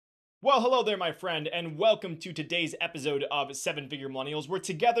Well, hello there, my friend, and welcome to today's episode of Seven Figure Millennials, where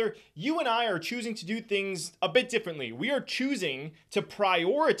together you and I are choosing to do things a bit differently. We are choosing to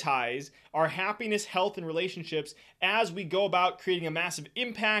prioritize our happiness, health, and relationships as we go about creating a massive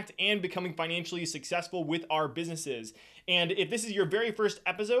impact and becoming financially successful with our businesses. And if this is your very first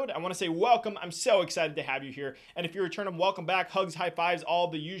episode, I want to say welcome. I'm so excited to have you here. And if you're returning, welcome back. Hugs, high fives, all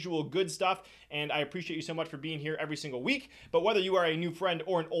the usual good stuff. And I appreciate you so much for being here every single week. But whether you are a new friend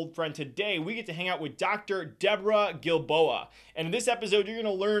or an old friend, today we get to hang out with Dr. Deborah Gilboa. And in this episode, you're going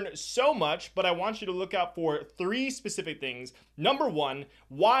to learn so much, but I want you to look out for three specific things. Number one,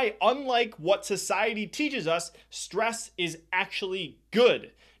 why, unlike what society teaches us, stress is actually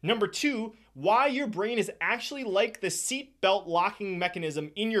good. Number two, why your brain is actually like the seatbelt locking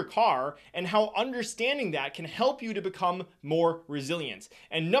mechanism in your car and how understanding that can help you to become more resilient.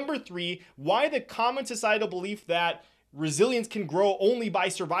 And number three, why the common societal belief that resilience can grow only by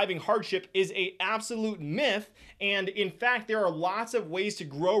surviving hardship is an absolute myth. And in fact, there are lots of ways to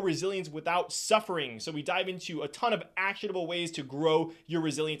grow resilience without suffering. So we dive into a ton of actionable ways to grow your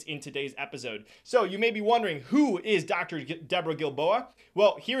resilience in today's episode. So you may be wondering, who is Dr. Deborah Gilboa?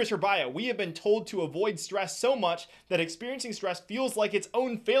 Well, here is her bio. We have been told to avoid stress so much that experiencing stress feels like its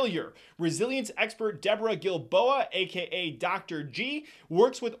own failure. Resilience expert Deborah Gilboa, aka Dr. G,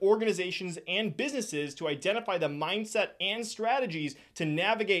 works with organizations and businesses to identify the mindset and strategies to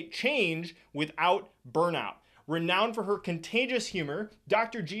navigate change without burnout. Renowned for her contagious humor,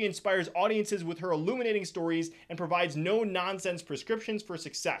 Dr. G inspires audiences with her illuminating stories and provides no-nonsense prescriptions for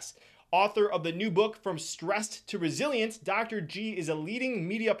success. Author of the new book, From Stressed to Resilient, Dr. G is a leading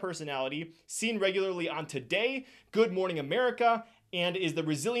media personality seen regularly on Today, Good Morning America, and is the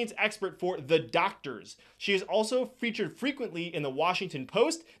resilience expert for The Doctors. She is also featured frequently in the Washington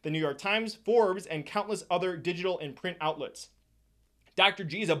Post, the New York Times, Forbes, and countless other digital and print outlets. Dr.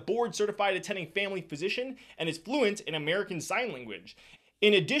 G is a board-certified attending family physician and is fluent in American Sign Language.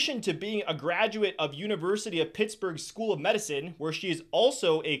 In addition to being a graduate of University of Pittsburgh School of Medicine, where she is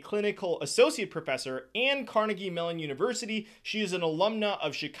also a clinical associate professor, and Carnegie Mellon University, she is an alumna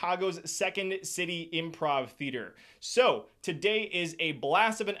of Chicago's Second City Improv Theater. So today is a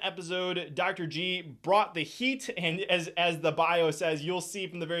blast of an episode. Dr. G brought the heat, and as the bio says, you'll see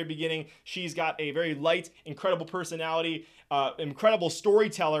from the very beginning, she's got a very light, incredible personality, incredible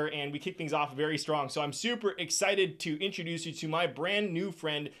storyteller, and we kick things off very strong. So I'm super excited to introduce you to my brand new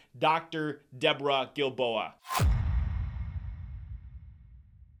friend, Dr. Deborah Gilboa.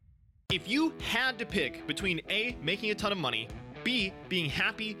 If you had to pick between A, making a ton of money, B, being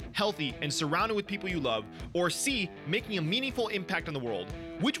happy, healthy, and surrounded with people you love, or C, making a meaningful impact on the world,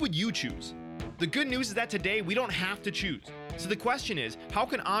 which would you choose? The good news is that today we don't have to choose. So the question is, how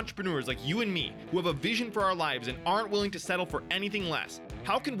can entrepreneurs like you and me, who have a vision for our lives and aren't willing to settle for anything less,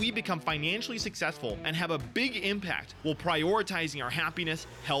 how can we become financially successful and have a big impact while prioritizing our happiness,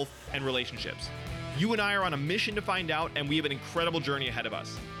 health, and relationships? You and I are on a mission to find out, and we have an incredible journey ahead of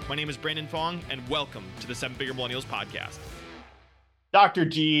us. My name is Brandon Fong, and welcome to the Seven Figure Millennials podcast. Dr.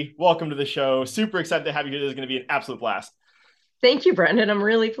 G, welcome to the show. Super excited to have you here. This is going to be an absolute blast. Thank you, Brandon. I'm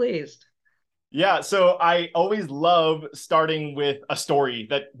really pleased. Yeah, so I always love starting with a story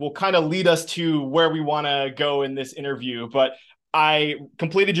that will kind of lead us to where we want to go in this interview. But I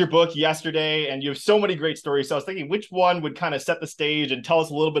completed your book yesterday, and you have so many great stories. So I was thinking which one would kind of set the stage and tell us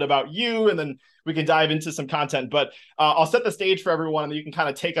a little bit about you, and then we can dive into some content. But I'll set the stage for everyone, and then you can kind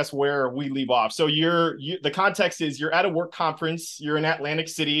of take us where we leave off. So the context is you're at a work conference, you're in Atlantic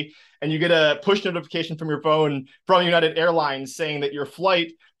City, and you get a push notification from your phone from United Airlines saying that your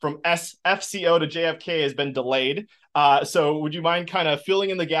flight from FCO to JFK has been delayed. So would you mind kind of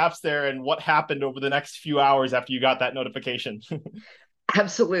filling in the gaps there and what happened over the next few hours after you got that notification?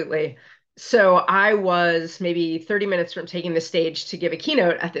 Absolutely. So I was maybe 30 minutes from taking the stage to give a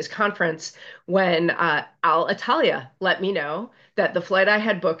keynote at this conference when Alitalia let me know that the flight I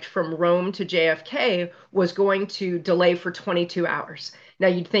had booked from Rome to JFK was going to delay for 22 hours. Now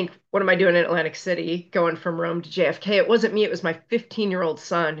you'd think, what am I doing in Atlantic City going from Rome to JFK? It wasn't me. It was my 15-year-old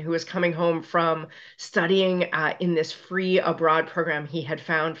son who was coming home from studying in this free abroad program he had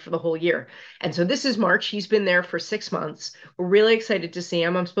found for the whole year. And so this is March. He's been there for 6 months. We're really excited to see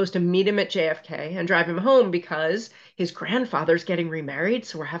him. I'm supposed to meet him at JFK and drive him home because his grandfather's getting remarried.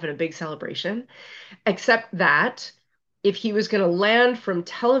 So we're having a big celebration. Except that if he was going to land from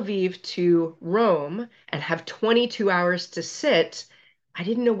Tel Aviv to Rome and have 22 hours to sit, I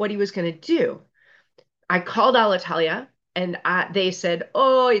didn't know what he was going to do. I called Alitalia and they said,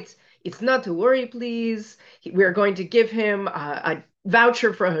 oh, it's not to worry, please. We're going to give him a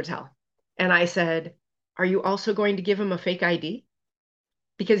voucher for a hotel. And I said, are you also going to give him a fake ID?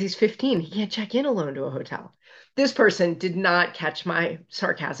 because he's 15. He can't check in alone to a hotel. This person did not catch my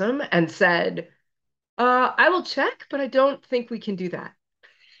sarcasm and said, I will check, but I don't think we can do that.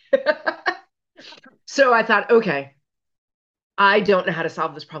 So I thought, okay, I don't know how to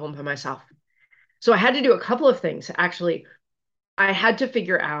solve this problem by myself. So I had to do a couple of things. Actually, I had to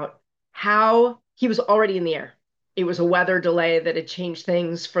figure out how he was already in the air. It was a weather delay that had changed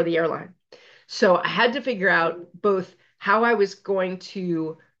things for the airline. So I had to figure out both how I was going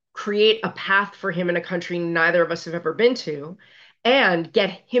to create a path for him in a country neither of us have ever been to and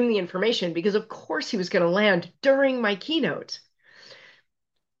get him the information because, of course, he was going to land during my keynote.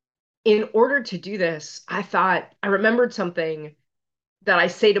 In order to do this, I remembered something that I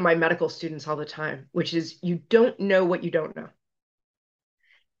say to my medical students all the time, which is you don't know what you don't know.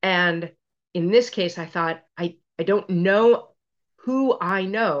 And in this case, I thought, I don't know who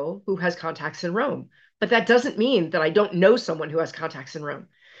has contacts in Rome, but that doesn't mean that I don't know someone who has contacts in Rome.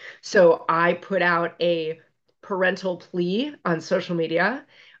 So I put out a parental plea on social media,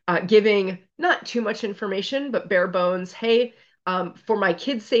 giving not too much information, but bare bones. Hey, for my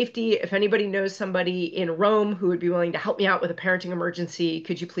kids' safety, if anybody knows somebody in Rome who would be willing to help me out with a parenting emergency,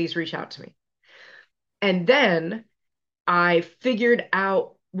 could you please reach out to me? And then I figured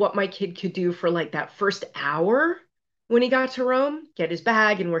out what my kid could do for like that first hour when he got to Rome, get his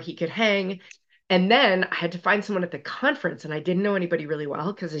bag and where he could hang. And then I had to find someone at the conference, and I didn't know anybody really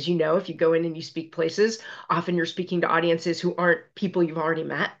well because, as you know, if you go in and you speak places, often you're speaking to audiences who aren't people you've already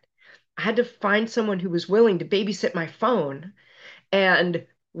met. I had to find someone who was willing to babysit my phone and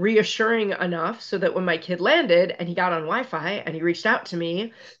reassuring enough so that when my kid landed and he got on Wi-Fi and he reached out to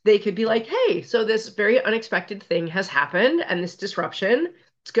me, they could be like, hey, so this very unexpected thing has happened and this disruption,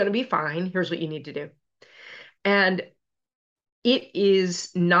 it's going to be fine. Here's what you need to do. And it is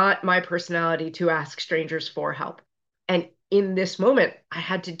not my personality to ask strangers for help. And in this moment, I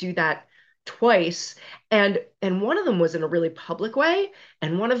had to do that twice. And one of them was in a really public way,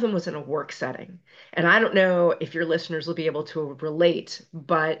 and one of them was in a work setting. And I don't know if your listeners will be able to relate,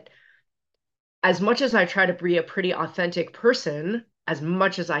 but as much as I try to be a pretty authentic person, as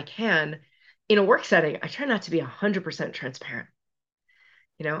much as I can, in a work setting, I try not to be 100% transparent.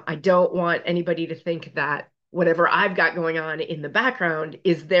 I don't want anybody to think that whatever I've got going on in the background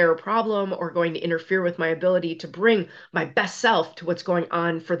is their problem or going to interfere with my ability to bring my best self to what's going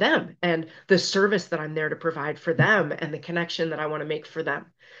on for them and the service that I'm there to provide for them and the connection that I want to make for them.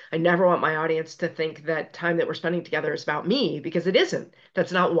 I never want my audience to think that time that we're spending together is about me because it isn't.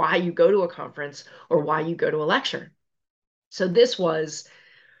 That's not why you go to a conference or why you go to a lecture. So this was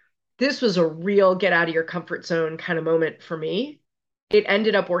a real get out of your comfort zone kind of moment for me. It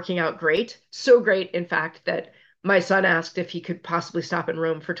ended up working out great. So great, in fact, that my son asked if he could possibly stop in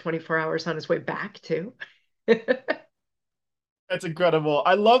Rome for 24 hours on his way back, too. That's incredible.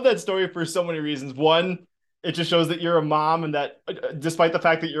 I love that story for so many reasons. One, it just shows that you're a mom and that despite the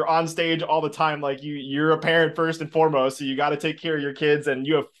fact that you're on stage all the time, like you're a parent first and foremost. So you got to take care of your kids. And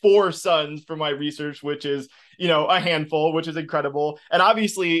you have four sons from my research, which is, a handful, which is incredible. And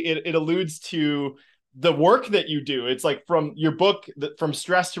obviously it alludes to the work that you do. It's like from your book, From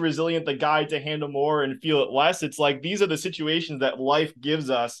Stress to Resilient, the guide to handle more and feel it less. It's like these are the situations that life gives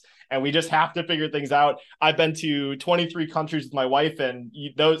us and we just have to figure things out. I've been to 23 countries with my wife, and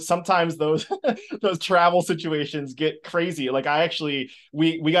sometimes those those travel situations get crazy. Like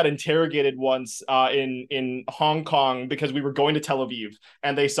we got interrogated once in Hong Kong because we were going to Tel Aviv,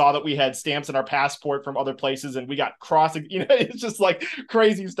 and they saw that we had stamps in our passport from other places, and we got crossing. It's just like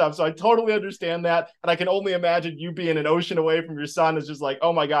crazy stuff. So I totally understand that, and I can only imagine you being an ocean away from your son is just like,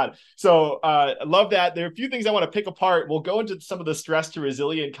 oh my god. So I love that. There are a few things I want to pick apart. We'll go into some of the stress to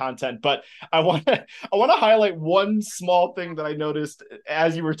resilient content, but I want to highlight one small thing that I noticed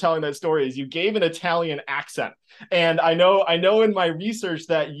as you were telling that story is you gave an Italian accent. And I know in my research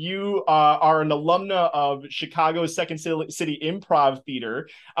that you are an alumna of Chicago's Second City Improv Theater,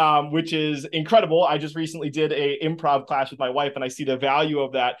 which is incredible. I just recently did a improv class with my wife, and I see the value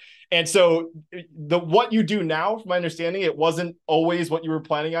of that. And so what you do now, from my understanding, it wasn't always what you were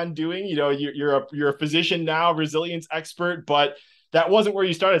planning on doing. You're a physician now, resilience expert, but that wasn't where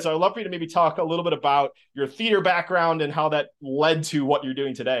you started. So I'd love for you to maybe talk a little bit about your theater background and how that led to what you're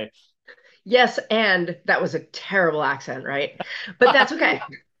doing today. Yes, and that was a terrible accent, right? But that's okay.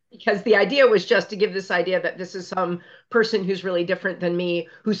 Because the idea was just to give this idea that this is some person who's really different than me,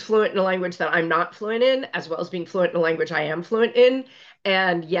 who's fluent in a language that I'm not fluent in, as well as being fluent in a language I am fluent in,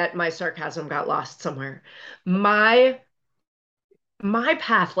 and yet my sarcasm got lost somewhere. My my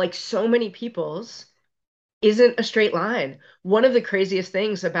path, like so many people's, isn't a straight line. One of the craziest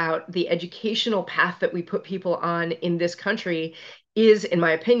things about the educational path that we put people on in this country is, in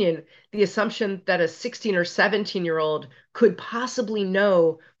my opinion, the assumption that a 16 or 17-year-old could possibly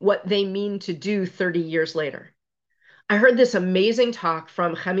know what they mean to do 30 years later. I heard this amazing talk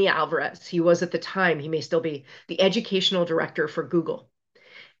from Jaime Alvarez. He was at the time, he may still be, the educational director for Google.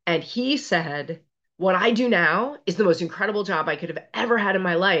 And he said, what I do now is the most incredible job I could have ever had in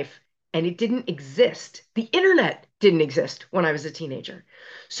my life. And it didn't exist. The internet didn't exist when I was a teenager.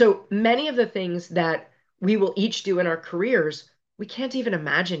 So many of the things that we will each do in our careers, we can't even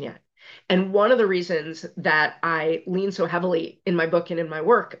imagine yet. And one of the reasons that I lean so heavily in my book and in my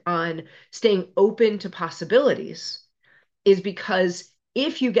work on staying open to possibilities is because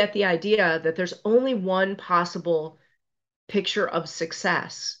if you get the idea that there's only one possible picture of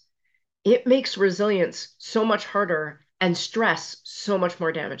success, it makes resilience so much harder and stress so much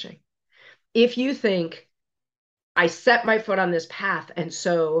more damaging. If you think, I set my foot on this path, and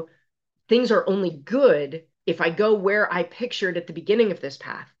so things are only good if I go where I pictured at the beginning of this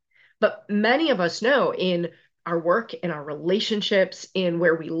path. But many of us know in our work, in our relationships, in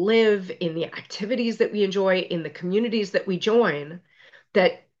where we live, in the activities that we enjoy, in the communities that we join,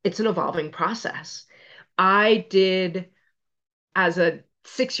 that it's an evolving process. I did, as a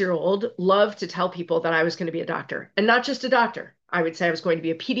 6 year old, love to tell people that I was going to be a doctor, and not just a doctor. I would say I was going to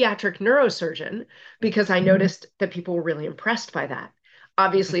be a pediatric neurosurgeon because I noticed that people were really impressed by that.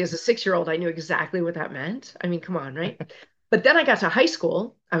 Obviously, as a 6 year old, I knew exactly what that meant. I mean, come on, right? But then I got to high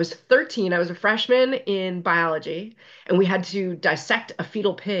school. I was 13. I was a freshman in biology, and we had to dissect a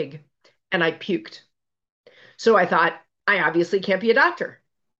fetal pig, and I puked. So I thought, I obviously can't be a doctor.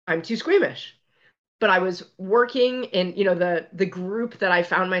 I'm too squeamish. But I was working in, the group that I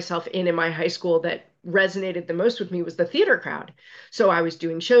found myself in my high school that resonated the most with me was the theater crowd. So I was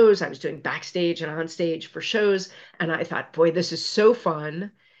doing shows, I was doing backstage and on stage for shows, and I thought, boy, this is so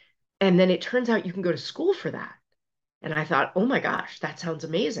fun. And then it turns out you can go to school for that. And I thought, oh my gosh, that sounds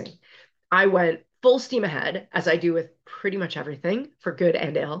amazing. I went full steam ahead, as I do with pretty much everything for good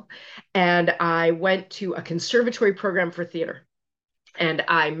and ill. And I went to a conservatory program for theater. And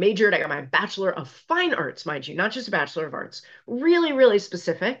I majored, I got my Bachelor of Fine Arts, mind you, not just a Bachelor of Arts, really, really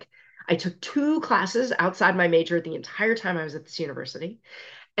specific. I took two classes outside my major the entire time I was at this university.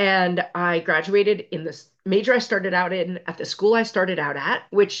 And I graduated in this major I started out in at the school I started out at,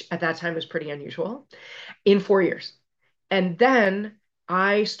 which at that time was pretty unusual, in 4 years. And then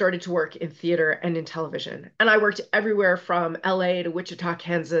I started to work in theater and in television. And I worked everywhere from LA to Wichita,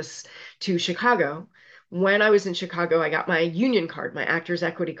 Kansas to Chicago. When I was in Chicago, I got my union card, my Actors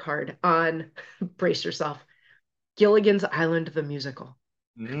Equity card on, brace yourself, Gilligan's Island, the musical.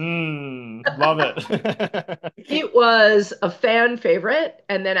 Love it. It was a fan favorite.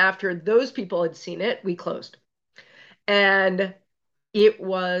 And then after those people had seen it, we closed. And it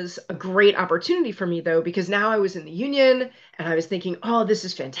was a great opportunity for me, though, because now I was in the union and I was thinking, oh, this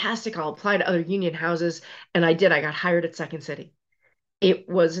is fantastic. I'll apply to other union houses. And I did. I got hired at Second City. It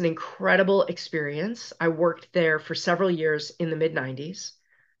was an incredible experience. I worked there for several years in the mid 90s,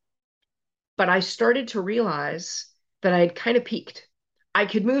 but I started to realize that I had kind of peaked. I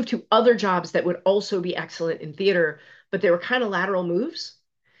could move to other jobs that would also be excellent in theater, but they were kind of lateral moves.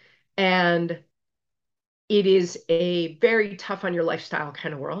 And it is a very tough on your lifestyle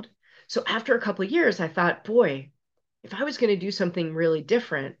kind of world. So after a couple of years, I thought, boy, if I was going to do something really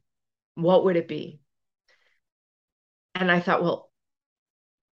different, what would it be? And I thought, well,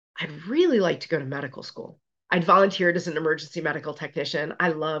 I'd really like to go to medical school. I'd volunteered as an emergency medical technician. I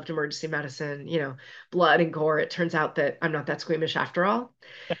loved emergency medicine, blood and gore. It turns out that I'm not that squeamish after all.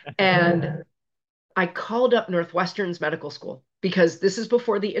 And I called up Northwestern's medical school because this is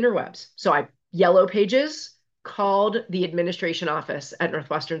before the interwebs. So I yellow pages called the administration office at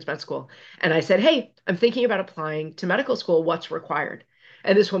Northwestern's med school. And I said, hey, I'm thinking about applying to medical school. What's required?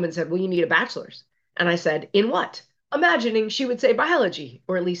 And this woman said, well, you need a bachelor's. And I said, in what? Imagining she would say biology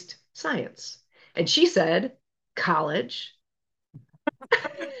or at least science. And she said, college.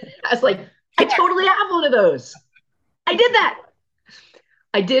 I was like, I totally have one of those. I did that.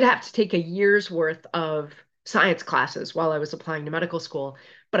 I did have to take a year's worth of science classes while I was applying to medical school,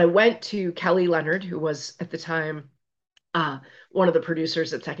 but I went to Kelly Leonard, who was at the time uh, one of the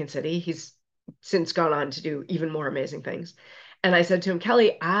producers at Second City. He's since gone on to do even more amazing things. And I said to him,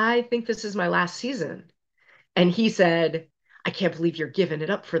 Kelly, I think this is my last season. And he said, I can't believe you're giving it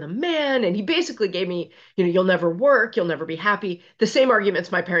up for the man. And he basically gave me, you'll never work, you'll never be happy. The same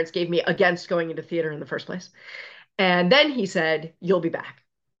arguments my parents gave me against going into theater in the first place. And then he said, you'll be back.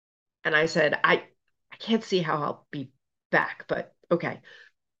 And I said, I can't see how I'll be back, but okay.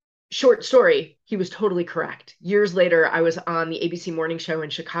 Short story, he was totally correct. Years later, I was on the ABC morning show in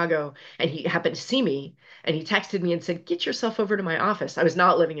Chicago, and he happened to see me, and he texted me and said, "Get yourself over to my office." I was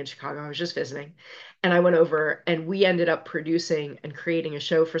not living in Chicago, I was just visiting. And I went over, and we ended up producing and creating a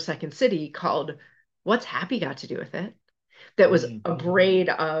show for Second City called What's Happy Got to Do with It? That was Mm. a braid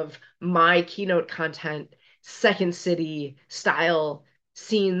of my keynote content, Second City style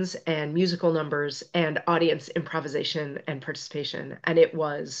scenes and musical numbers and audience improvisation and participation. And it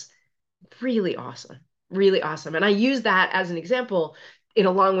was really awesome, really awesome. And I use that as an example in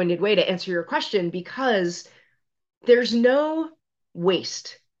a long-winded way to answer your question because there's no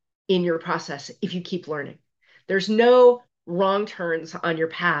waste in your process if you keep learning. There's no wrong turns on your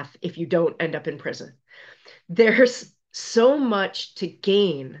path if you don't end up in prison. There's so much to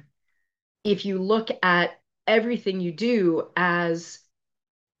gain if you look at everything you do as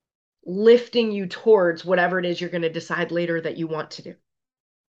lifting you towards whatever it is you're going to decide later that you want to do.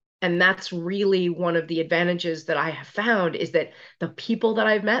 And that's really one of the advantages that I have found is that the people that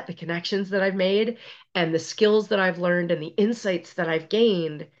I've met, the connections that I've made, and the skills that I've learned and the insights that I've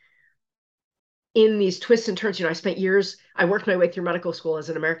gained in these twists and turns. I spent years, I worked my way through medical school as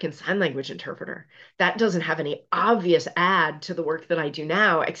an American Sign Language interpreter. That doesn't have any obvious add to the work that I do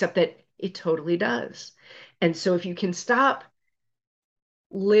now, except that it totally does. And so if you can stop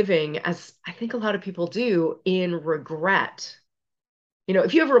living, as I think a lot of people do, in regret,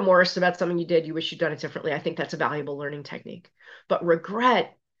 if you have remorse about something you did, you wish you'd done it differently, I think that's a valuable learning technique. But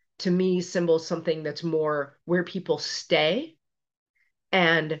regret to me symbols something that's more where people stay.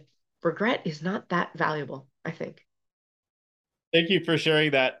 And regret is not that valuable, I think. Thank you for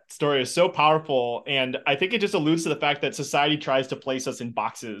sharing that story. It's so powerful. And I think it just alludes to the fact that society tries to place us in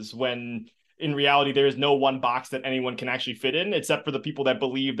boxes when in reality, there is no one box that anyone can actually fit in, except for the people that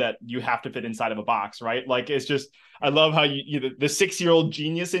believe that you have to fit inside of a box, right? Like, it's just, I love how the 6-year-old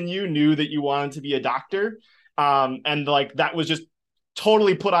genius in you knew that you wanted to be a doctor. And like, that was just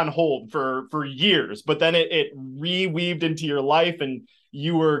totally put on hold for years, but then it reweaved into your life, and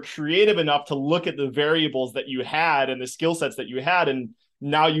you were creative enough to look at the variables that you had and the skill sets that you had, and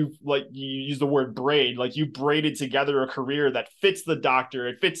now you use the word braid, like you braided together a career that fits the doctor,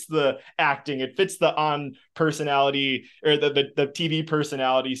 it fits the acting, it fits the on personality or the TV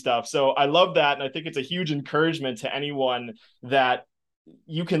personality stuff. So I love that, and I think it's a huge encouragement to anyone that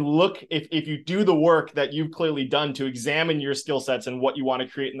you can look, if you do the work that you've clearly done to examine your skill sets and what you want to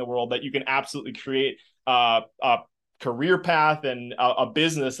create in the world, that you can absolutely create a career path and a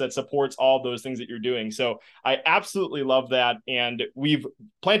business that supports all those things that you're doing. So I absolutely love that. And we've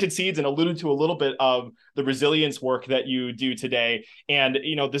planted seeds and alluded to a little bit of the resilience work that you do today. And,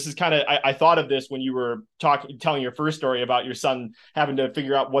 this is kind of, I thought of this when you were telling your first story about your son having to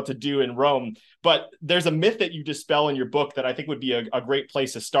figure out what to do in Rome. But there's a myth that you dispel in your book that I think would be a great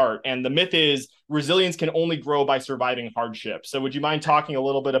place to start. And the myth is resilience can only grow by surviving hardship. So would you mind talking a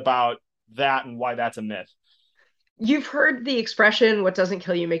little bit about that and why that's a myth? You've heard the expression, what doesn't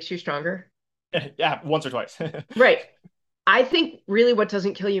kill you makes you stronger. Yeah, once or twice. Right. I think really what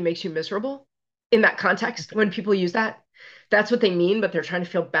doesn't kill you makes you miserable in that context. When people use that, that's what they mean, but they're trying to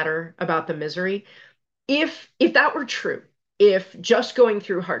feel better about the misery. If that were true, if just going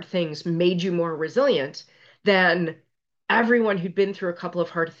through hard things made you more resilient, then everyone who'd been through a couple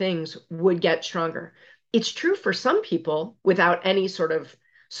of hard things would get stronger. It's true for some people without any sort of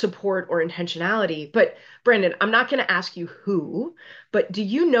support or intentionality. But Brandon, I'm not going to ask you who, but do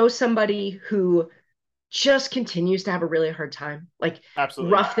you know somebody who just continues to have a really hard time? Like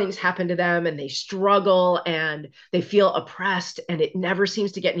Absolutely. rough things happen to them and they struggle and they feel oppressed and it never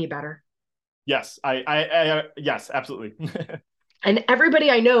seems to get any better. Yes, yes, absolutely. And everybody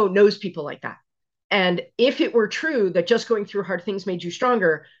I know knows people like that. And if it were true that just going through hard things made you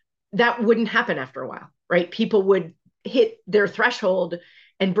stronger, that wouldn't happen after a while, right? People would hit their threshold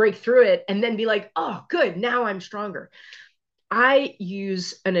and break through it and then be like, oh, good, now I'm stronger. I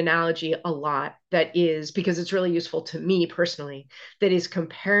use an analogy a lot that is because it's really useful to me personally, that is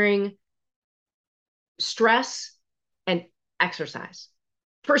comparing stress and exercise.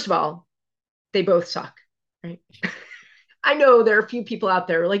 First of all, they both suck, right? I know there are a few people out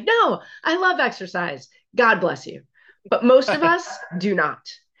there who are like, no, I love exercise. God bless you. But most of us do not.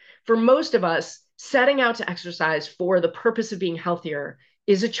 For most of us, setting out to exercise for the purpose of being healthier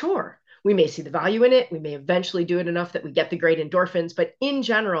is a chore. We may see the value in it. We may eventually do it enough that we get the great endorphins. But in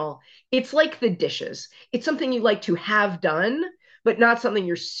general, it's like the dishes. It's something you like to have done, but not something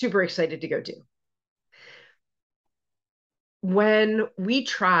you're super excited to go do. When we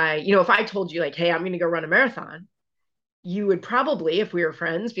try, if I told you, like, hey, I'm going to go run a marathon, you would probably, if we were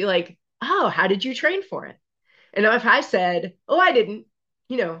friends, be like, oh, how did you train for it? And if I said, oh, I didn't,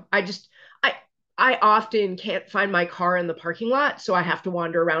 I just, I, I often can't find my car in the parking lot, so I have to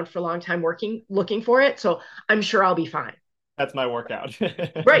wander around for a long time looking for it. So I'm sure I'll be fine. That's my workout.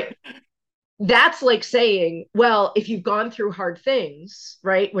 Right. That's like saying, well, if you've gone through hard things,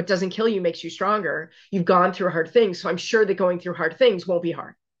 right? What doesn't kill you makes you stronger. You've gone through hard things. So I'm sure that going through hard things won't be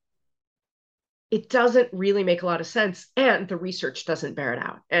hard. It doesn't really make a lot of sense. And the research doesn't bear it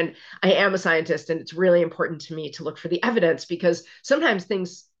out. And I am a scientist, and it's really important to me to look for the evidence because sometimes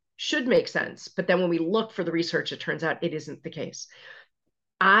things should make sense. But then when we look for the research, it turns out it isn't the case.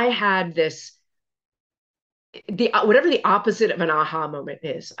 I had this the whatever the opposite of an aha moment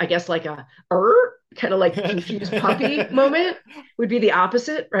is, I guess like a kind of like confused puppy moment would be the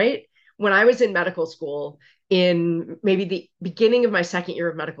opposite, right? When I was in medical school, in maybe the beginning of my second year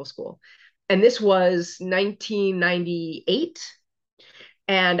of medical school, and this was 1998,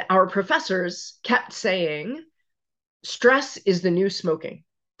 and our professors kept saying, stress is the new smoking.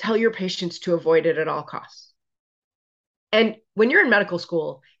 Tell your patients to avoid it at all costs. And when you're in medical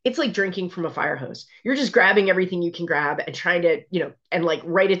school, it's like drinking from a fire hose. You're just grabbing everything you can grab and trying to, and like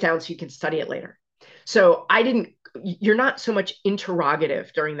write it down so you can study it later. So you're not so much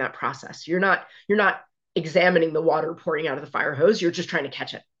interrogative during that process. You're not examining the water pouring out of the fire hose. You're just trying to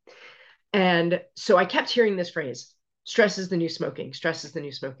catch it. And so I kept hearing this phrase, stress is the new smoking, stress is the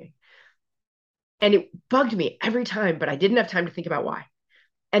new smoking. And it bugged me every time, but I didn't have time to think about why.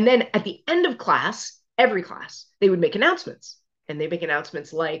 And then at the end of class, every class, they would make announcements. And they make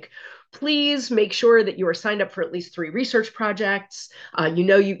announcements like, please make sure that you are signed up for at least 3 research projects.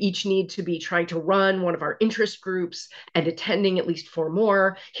 You each need to be trying to run one of our interest groups and attending at least 4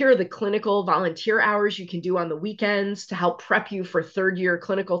 more. Here are the clinical volunteer hours you can do on the weekends to help prep you for 3rd-year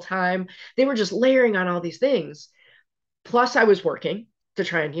clinical time. They were just layering on all these things. Plus, I was working to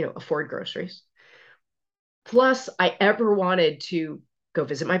try and, afford groceries. Plus, I ever wanted to go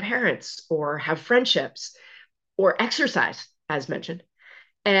visit my parents or have friendships or exercise, as mentioned.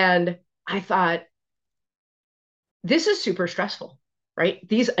 And I thought, this is super stressful, right?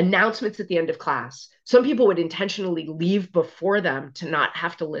 These announcements at the end of class, some people would intentionally leave before them to not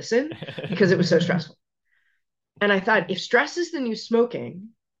have to listen because it was so stressful. And I thought, if stress is the new smoking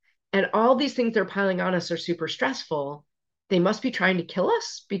and all these things they're piling on us are super stressful, they must be trying to kill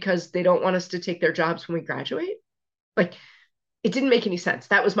us because they don't want us to take their jobs when we graduate. Like, it didn't make any sense.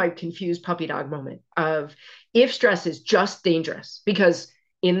 That was my confused puppy dog moment of, if stress is just dangerous, because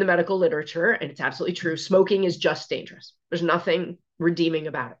in the medical literature, and it's absolutely true, smoking is just dangerous. There's nothing redeeming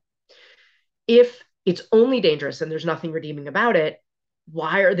about it. If it's only dangerous and there's nothing redeeming about it,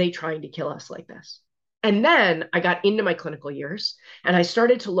 why are they trying to kill us like this? And then I got into my clinical years and I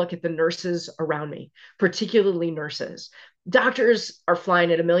started to look at the nurses around me, particularly nurses. Doctors are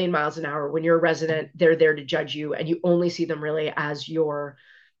flying at a million miles an hour. When you're a resident, they're there to judge you, and you only see them really as your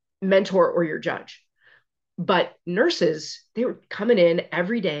mentor or your judge. But nurses, they were coming in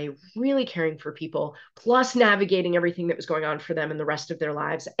every day, really caring for people, plus navigating everything that was going on for them in the rest of their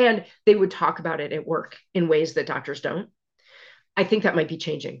lives. And they would talk about it at work in ways that doctors don't. I think that might be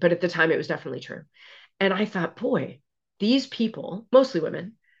changing, but at the time it was definitely true. And I thought, boy, these people, mostly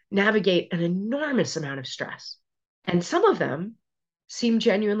women, navigate an enormous amount of stress. And some of them seem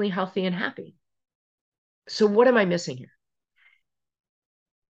genuinely healthy and happy. So what am I missing here?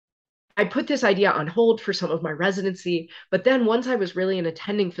 I put this idea on hold for some of my residency, but then once I was really an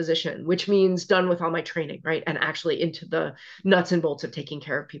attending physician, which means done with all my training, right? And actually into the nuts and bolts of taking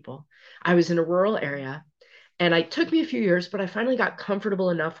care of people, I was in a rural area, and it took me a few years, but I finally got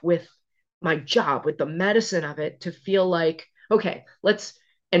comfortable enough with my job, with the medicine of it, to feel like, okay,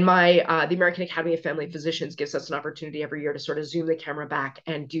 and the American Academy of Family Physicians gives us an opportunity every year to sort of zoom the camera back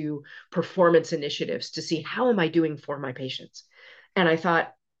and do performance initiatives to see, how am I doing for my patients? And I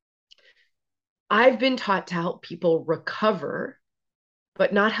thought, I've been taught to help people recover,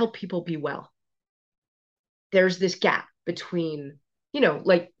 but not help people be well. There's this gap between,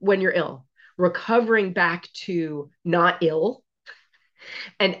 like when you're ill, recovering back to not ill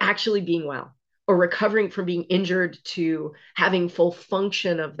and actually being well, or recovering from being injured to having full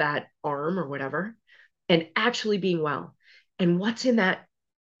function of that arm or whatever, and actually being well. And what's in that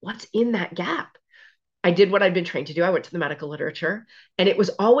gap? I did what I'd been trained to do. I went to the medical literature, and it was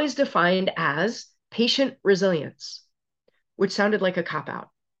always defined as patient resilience, which sounded like a cop out.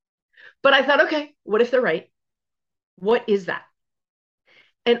 But I thought, okay, what if they're right? What is that?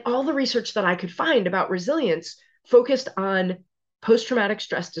 And all the research that I could find about resilience focused on post-traumatic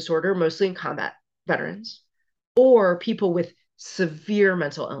stress disorder, mostly in combat veterans, or people with severe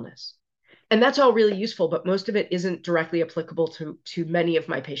mental illness. And that's all really useful, but most of it isn't directly applicable to many of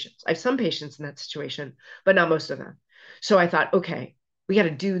my patients. I have some patients in that situation, but not most of them. So I thought, okay, we got to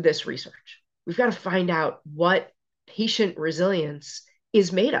do this research. We've got to find out what patient resilience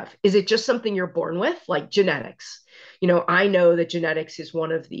is made of. Is it just something you're born with, like genetics? I know that genetics is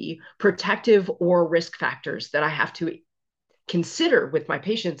one of the protective or risk factors that I have to consider with my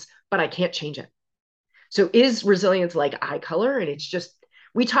patients, but I can't change it. So is resilience like eye color? And it's just,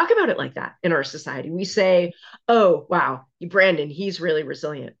 we talk about it like that in our society. We say, oh, wow, Brandon, he's really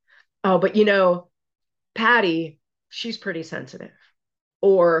resilient. Oh, but Patty, she's pretty sensitive.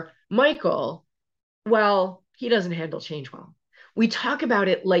 Or Michael, well, he doesn't handle change well. We talk about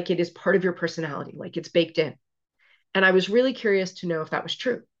it like it is part of your personality, like it's baked in. And I was really curious to know if that was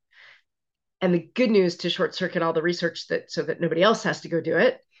true. And the good news, to short circuit all the research so that nobody else has to go do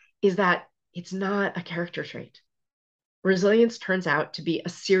it, is that it's not a character trait. Resilience turns out to be a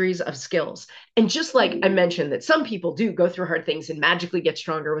series of skills. And just like I mentioned that some people do go through hard things and magically get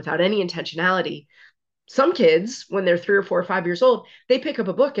stronger without any intentionality, some kids, when they're 3 or 4 or 5 years old, they pick up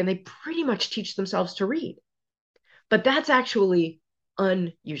a book and they pretty much teach themselves to read. But that's actually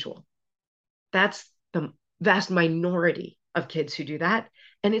unusual. That's the vast minority of kids who do that.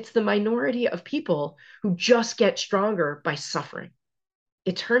 And it's the minority of people who just get stronger by suffering.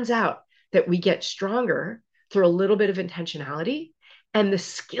 It turns out that we get stronger through a little bit of intentionality, and the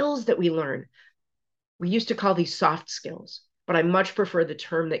skills that we learn, we used to call these soft skills, but I much prefer the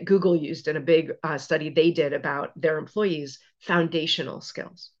term that Google used in a big study they did about their employees, foundational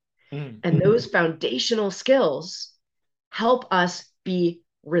skills. Mm-hmm. And those foundational skills help us be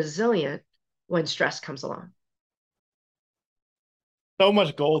resilient when stress comes along. So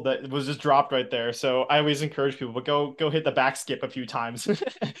much gold that was just dropped right there. So I always encourage people, but go hit the back skip a few times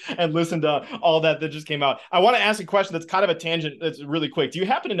and listen to all that just came out. I want to ask a question that's kind of a tangent that's really quick. Do you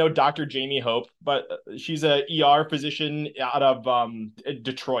happen to know Dr. Jamie Hope? But she's a ER physician out of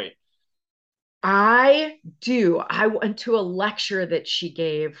Detroit. I do. I went to a lecture that she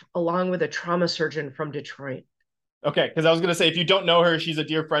gave along with a trauma surgeon from Detroit. Okay, because I was gonna say, if you don't know her, she's a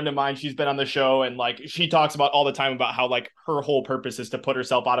dear friend of mine. She's been on the show, and like she talks about all the time about how like her whole purpose is to put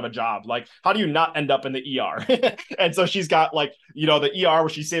herself out of a job. Like, how do you not end up in the ER? And so she's got like the ER where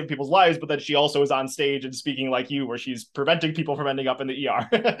she's saving people's lives, but then she also is on stage and speaking like you, where she's preventing people from ending up in the ER.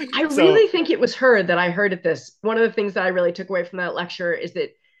 I really think it was her that I heard at this. One of the things that I really took away from that lecture is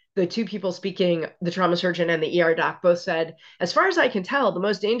that the two people speaking, the trauma surgeon and the ER doc, both said, as far as I can tell, the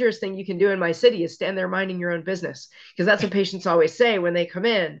most dangerous thing you can do in my city is stand there minding your own business. Because that's what patients always say when they come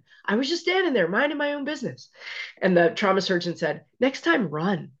in. I was just standing there minding my own business. And the trauma surgeon said, next time,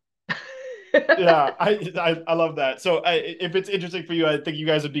 run. Yeah, I love that. So if it's interesting for you, I think you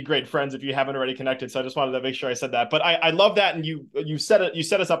guys would be great friends if you haven't already connected. So I just wanted to make sure I said that. But I love that, and you set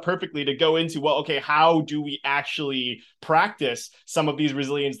us up perfectly to go into, well, okay, how do we actually practice some of these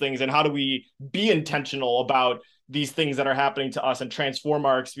resilience things, and how do we be intentional about these things that are happening to us and transform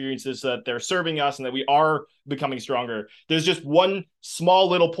our experiences so that they're serving us and that we are becoming stronger. There's just one small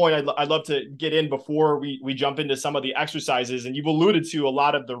little point I'd love to get in before we jump into some of the exercises. And you've alluded to a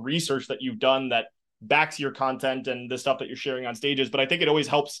lot of the research that you've done that backs your content and the stuff that you're sharing on stages. But I think it always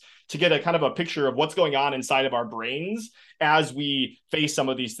helps to get a kind of a picture of what's going on inside of our brains as we face some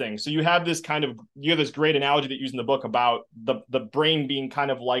of these things. So you have this great analogy that you use in the book about the brain being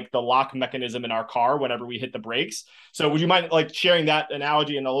kind of like the lock mechanism in our car whenever we hit the brakes. So would you mind like sharing that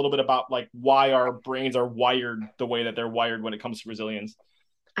analogy and a little bit about like why our brains are wired the way that they're wired when it comes to resilience?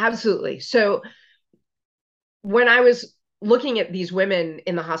 Absolutely. So when I was looking at these women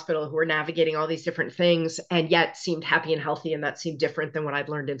in the hospital who were navigating all these different things and yet seemed happy and healthy, and that seemed different than what I'd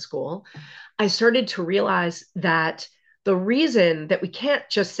learned in school, I started to realize that the reason that we can't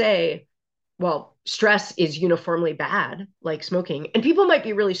just say, well, stress is uniformly bad, like smoking, and people might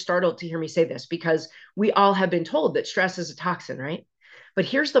be really startled to hear me say this because we all have been told that stress is a toxin, right? But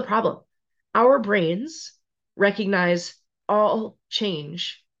here's the problem. Our brains recognize all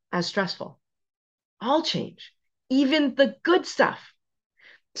change as stressful, all change, even the good stuff.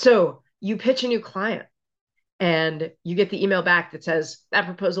 So you pitch a new client and you get the email back that says, that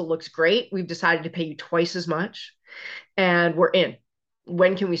proposal looks great. We've decided to pay you twice as much and we're in.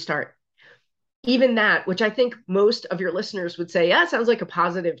 When can we start? Even that, which I think most of your listeners would say, yeah, it sounds like a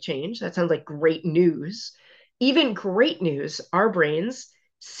positive change. That sounds like great news. Even great news, our brains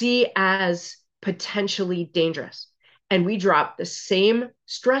see as potentially dangerous. And we drop the same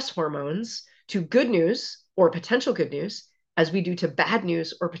stress hormones to good news or potential good news as we do to bad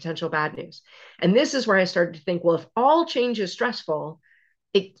news or potential bad news. And this is where I started to think, well, if all change is stressful,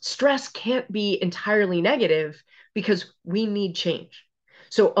 stress can't be entirely negative because we need change.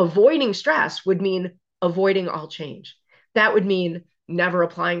 So avoiding stress would mean avoiding all change. That would mean never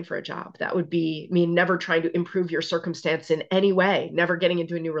applying for a job. That would be mean never trying to improve your circumstance in any way, never getting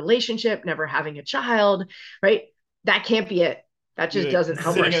into a new relationship, never having a child, right? That can't be it. That just You're doesn't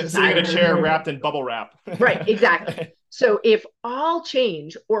help our sitting in a society. chair wrapped in bubble wrap. Right, exactly. So if all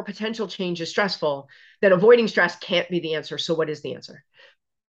change or potential change is stressful, then avoiding stress can't be the answer. So what is the answer?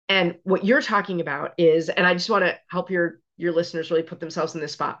 And what you're talking about is, and I just want to help your listeners really put themselves in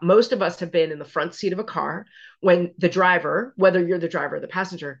this spot. Most of us have been in the front seat of a car when the driver, whether you're the driver or the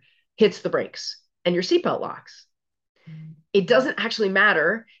passenger, hits the brakes and your seatbelt locks. It doesn't actually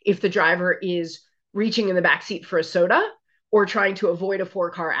matter if the driver is reaching in the back seat for a soda or trying to avoid a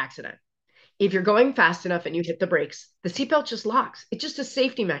four-car accident. If you're going fast enough and you hit the brakes, the seatbelt just locks. It's just a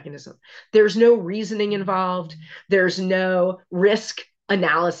safety mechanism. There's no reasoning involved. There's no risk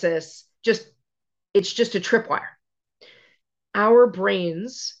analysis. It's just a tripwire. Our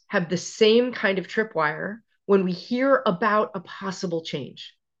brains have the same kind of tripwire when we hear about a possible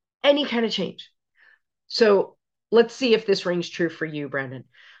change, any kind of change. So let's see if this rings true for you, Brandon.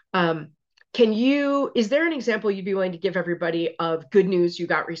 Is there an example you'd be willing to give everybody of good news you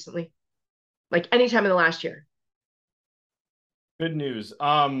got recently? Like anytime in the last year? Good news.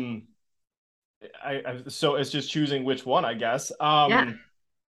 So it's just choosing which one, I guess. Yeah.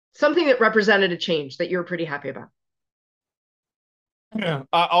 Something that represented a change that you're pretty happy about. Yeah,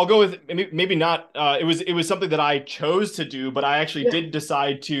 I'll go with maybe not. It was something that I chose to do, but I actually Yeah. did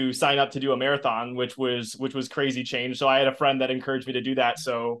decide to sign up to do a marathon, which was crazy change. So I had a friend that encouraged me to do that.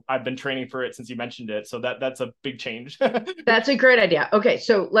 So I've been training for it since you mentioned it. So that's a big change. That's a great idea. Okay,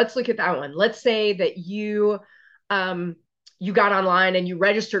 so let's look at that one. Let's say that you got online and you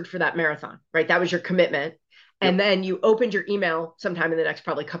registered for that marathon, right? That was your commitment. And Yep. then you opened your email sometime in the next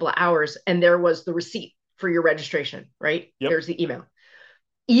probably couple of hours, and there was the receipt for your registration, right? Yep. There's the email.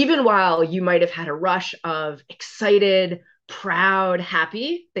 Even while you might have had a rush of excited, proud,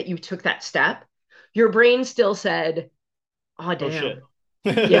 happy that you took that step, your brain still said, oh, Oh shit.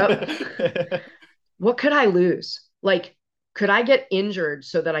 damn. Yep. What could I lose? Like, could I get injured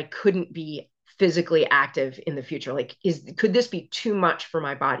so that I couldn't be physically active in the future? Like, could this be too much for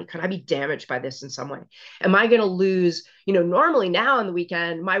my body? Could I be damaged by this in some way? Am I going to lose? Normally now on the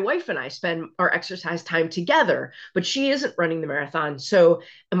weekend, my wife and I spend our exercise time together, but she isn't running the marathon. So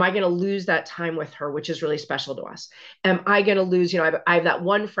am I going to lose that time with her, which is really special to us? Am I going to lose? I have that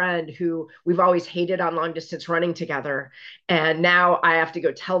one friend who we've always hated on long distance running together. And now I have to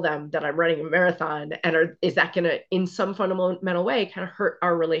go tell them that I'm running a marathon. And is that going to, in some fundamental way, kind of hurt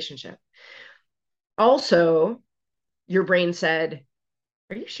our relationship? Also, your brain said,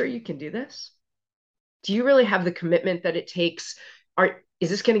 are you sure you can do this? Do you really have the commitment that it takes? Is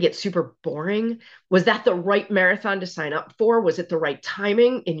this going to get super boring? Was that the right marathon to sign up for? Was it the right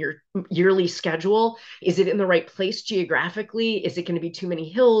timing in your yearly schedule? Is it in the right place geographically? Is it going to be too many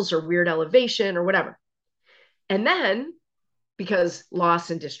hills or weird elevation or whatever? And then because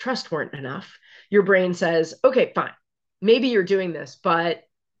loss and distrust weren't enough, your brain says, okay, fine. Maybe you're doing this, but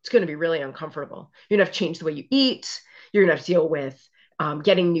it's going to be really uncomfortable. You're going to have to change the way you eat. You're going to have to deal with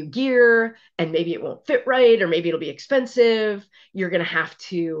getting new gear, and maybe it won't fit right, or maybe it'll be expensive. You're going to have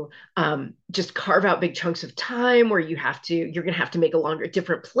to just carve out big chunks of time where you're going to have to make a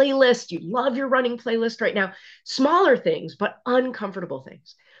different playlist. You love your running playlist right now. Smaller things, but uncomfortable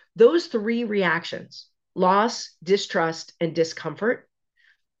things. Those three reactions, loss, distrust, and discomfort,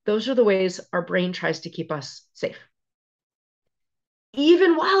 those are the ways our brain tries to keep us safe.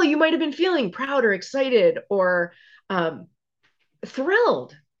 Even while you might have been feeling proud or excited or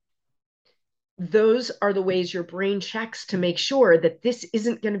thrilled, those are the ways your brain checks to make sure that this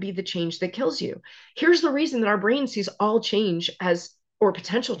isn't going to be the change that kills you. Here's the reason that our brain sees all change or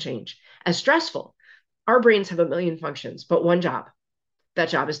potential change as stressful. Our brains have a million functions, but one job. That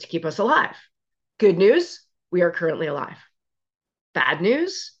job is to keep us alive. Good news, we are currently alive. Bad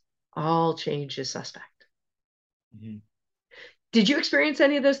news, all change is suspect. Mm-hmm. Did you experience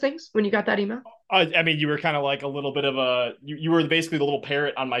any of those things when you got that email? I mean, you were kind of like a little bit of you were basically the little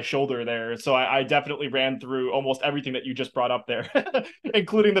parrot on my shoulder there. So I definitely ran through almost everything that you just brought up there,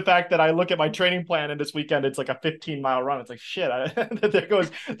 including the fact that I look at my training plan and this weekend it's like a 15-mile run. It's like, shit,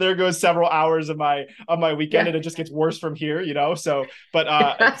 there goes several hours of my weekend, and it just gets worse from here, So,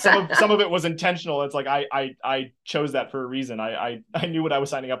 but some of it was intentional. It's like I chose that for a reason. I knew what I was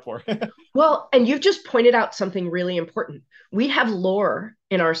signing up for. Well, and you've just pointed out something really important. We have lore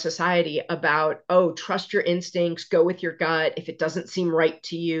in our society about, oh, trust your instincts, go with your gut. If it doesn't seem right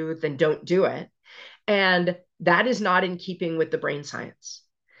to you, then don't do it. And that is not in keeping with the brain science,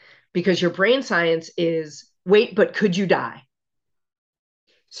 because your brain science is, wait, but could you die?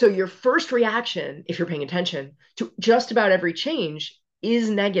 So your first reaction, if you're paying attention to just about every change, is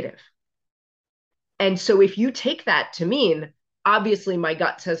negative. And so if you take that to mean, obviously my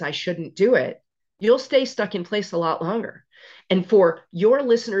gut says I shouldn't do it, you'll stay stuck in place a lot longer. And for your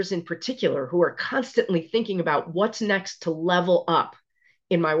listeners in particular who are constantly thinking about what's next to level up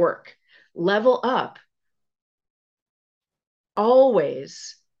in my work, level up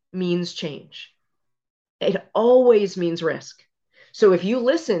always means change. It always means risk. So if you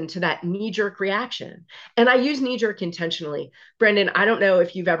listen to that knee jerk reaction, and I use knee jerk intentionally, Brendan, I don't know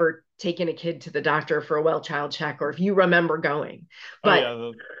if you've ever taken a kid to the doctor for a well child check or if you remember going, Oh but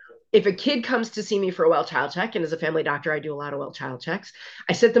yeah. if a kid comes to see me for a well child check, and as a family doctor, I do a lot of well child checks,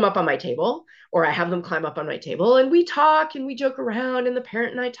 I sit them up on my table or I have them climb up on my table and we talk and we joke around and the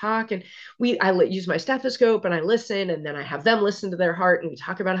parent and I talk and I use my stethoscope and I listen and then I have them listen to their heart and we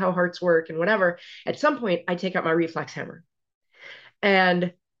talk about how hearts work and whatever. At some point, I take out my reflex hammer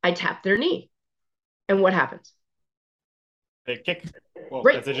and I tap their knee. And what happens? They kick. Well,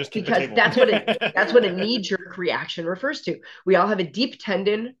 Right. that's they just kick the Because table. that's what a knee-jerk reaction refers to. We all have a deep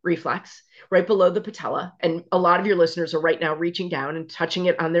tendon reflex right below the patella. And a lot of your listeners are right now reaching down and touching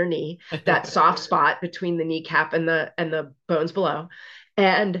it on their knee, that soft spot between the kneecap and the bones below.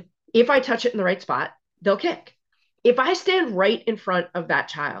 And if I touch it in the right spot, they'll kick. If I stand right in front of that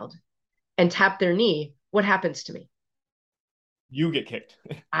child and tap their knee, what happens to me? You get kicked.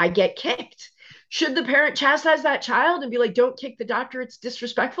 I get kicked. Should the parent chastise that child and be like, don't kick the doctor, it's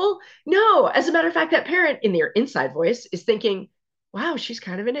disrespectful? No. As a matter of fact, that parent in their inside voice is thinking, wow, she's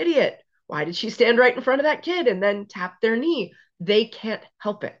kind of an idiot. Why did she stand right in front of that kid and then tap their knee? They can't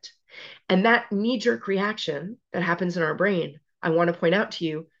help it. And that knee jerk reaction that happens in our brain, I want to point out to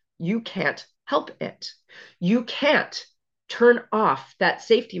you, you can't help it. You can't turn off that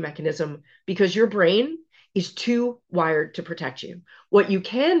safety mechanism because your brain is too wired to protect you. What you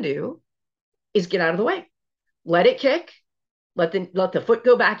can do is get out of the way, let it kick, let the foot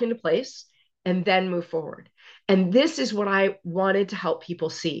go back into place, and then move forward. And this is what I wanted to help people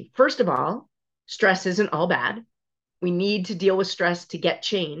see. First of all, stress isn't all bad. We need to deal with stress to get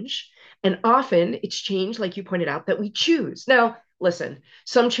change. And often it's change, like you pointed out, that we choose. Now, listen,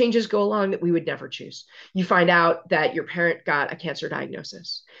 some changes go along that we would never choose. You find out that your parent got a cancer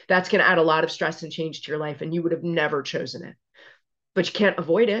diagnosis. That's going to add a lot of stress and change to your life, and you would have never chosen it. But you can't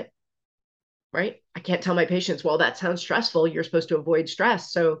avoid it, right? I can't tell my patients, well, that sounds stressful. You're supposed to avoid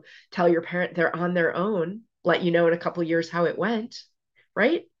stress. So tell your parent they're on their own, let you know in a couple of years how it went,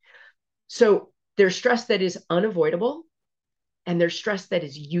 right? So there's stress that is unavoidable, and there's stress that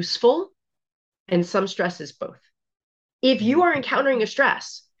is useful, and some stress is both. If you are encountering a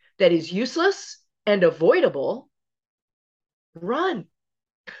stress that is useless and avoidable, run.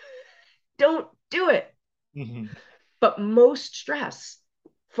 Don't do it. Mm-hmm. But most stress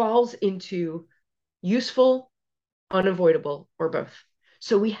falls into useful, unavoidable, or both.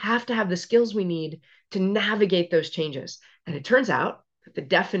 So we have to have the skills we need to navigate those changes. And it turns out that the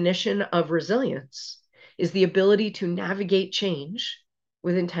definition of resilience is the ability to navigate change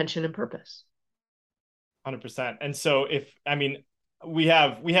with intention and purpose. 100%. And so we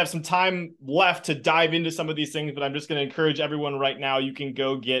have some time left to dive into some of these things, but I'm just going to encourage everyone right now. You can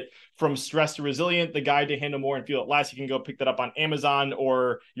go get From Stress to Resilient, the guide to handle more and feel it less. You can go pick that up on Amazon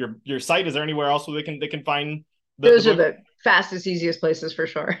or your site. Is there anywhere else where they can find those are the fastest, easiest places for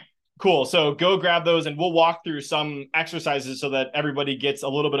sure. Cool. So go grab those and we'll walk through some exercises so that everybody gets a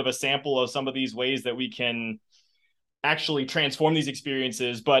little bit of a sample of some of these ways that we can actually transform these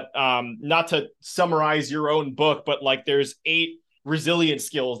experiences. But not to summarize your own book, but like there's 8 resilient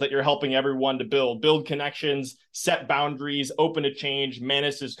skills that you're helping everyone to build connections, set boundaries, open to change,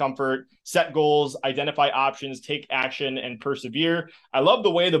 manage discomfort, set goals, identify options, take action, and persevere. I love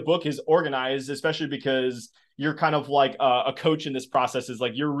the way the book is organized, especially because you're kind of like a coach in this process. Is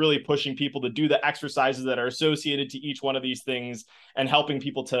like you're really pushing people to do the exercises that are associated to each one of these things and helping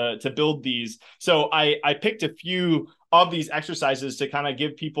people to build these. So I picked a few of these exercises to kind of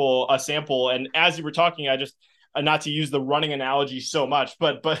give people a sample. And as you were talking, I just not to use the running analogy so much,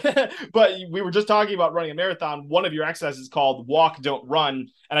 but we were just talking about running a marathon. One of your exercises is called Walk, Don't Run.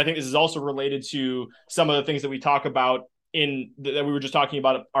 And I think this is also related to some of the things that we talk about that we were just talking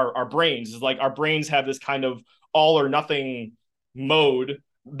about our brains. Is like our brains have this kind of all or nothing mode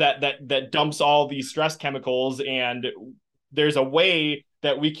that dumps all these stress chemicals. And there's a way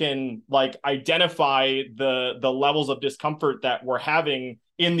that we can like identify the levels of discomfort that we're having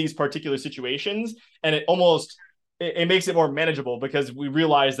in these particular situations. And it makes it more manageable because we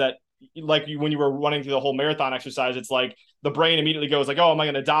realize that like when you were running through the whole marathon exercise, it's like the brain immediately goes like, oh, am I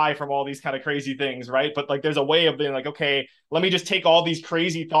going to die from all these kind of crazy things? Right. But like, there's a way of being like, okay, let me just take all these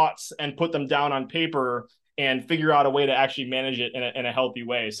crazy thoughts and put them down on paper and figure out a way to actually manage it in a healthy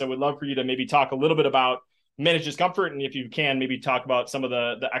way. So we'd love for you to maybe talk a little bit about manage discomfort, and if you can, maybe talk about some of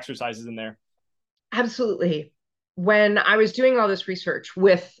the exercises in there. Absolutely. When I was doing all this research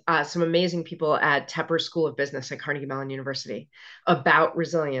with some amazing people at Tepper School of Business at Carnegie Mellon University about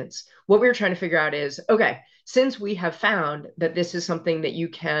resilience, what we were trying to figure out is okay, since we have found that this is something that you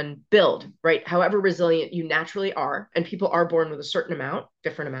can build, right? However resilient you naturally are, and people are born with a certain amount,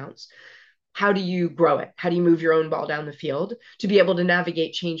 different amounts, how do you grow it? How do you move your own ball down the field to be able to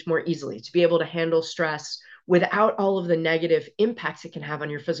navigate change more easily, to be able to handle stress without all of the negative impacts it can have on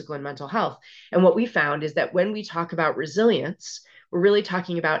your physical and mental health? And what we found is that when we talk about resilience, we're really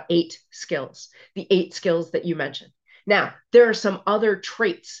talking about 8 skills, the 8 skills that you mentioned. Now, there are some other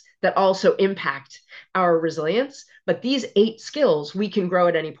traits that also impact our resilience, but these 8 skills we can grow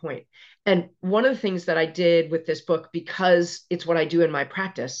at any point. And one of the things that I did with this book, because it's what I do in my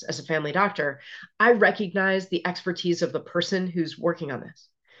practice as a family doctor, I recognize the expertise of the person who's working on this.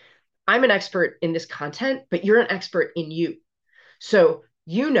 I'm an expert in this content, but you're an expert in you. So,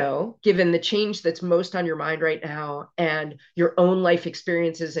 given the change that's most on your mind right now and your own life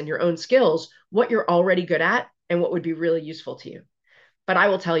experiences and your own skills, what you're already good at and what would be really useful to you. But I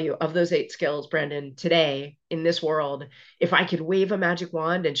will tell you, of those 8 skills, Brandon, today in this world, if I could wave a magic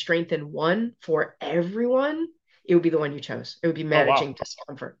wand and strengthen one for everyone, it would be the one you chose. It would be Oh, wow. managing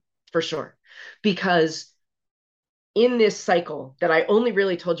discomfort for sure. Because in this cycle that I only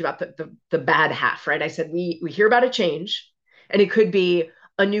really told you about the bad half, right? I said we hear about a change, and it could be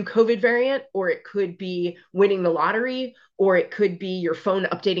a new COVID variant, or it could be winning the lottery, or it could be your phone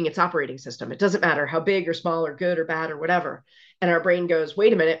updating its operating system. It doesn't matter how big or small or good or bad or whatever. And our brain goes,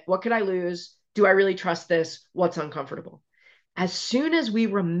 wait a minute, what could I lose? Do I really trust this? What's uncomfortable? As soon as we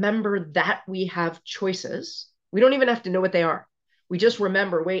remember that we have choices, we don't even have to know what they are. We just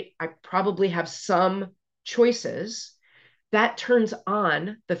remember, wait, I probably have some choices. That turns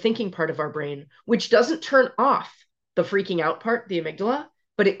on the thinking part of our brain, which doesn't turn off the freaking out part, the amygdala,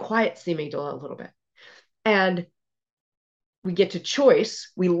 but it quiets the amygdala a little bit. And we get to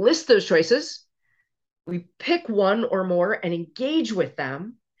choice. We list those choices. We pick one or more and engage with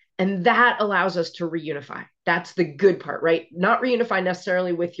them. And that allows us to reunify. That's the good part, right? Not reunify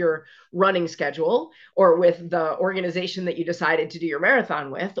necessarily with your running schedule or with the organization that you decided to do your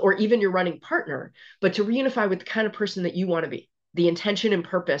marathon with, or even your running partner, but to reunify with the kind of person that you want to be, the intention and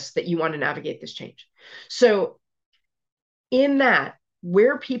purpose that you want to navigate this change. So, in that,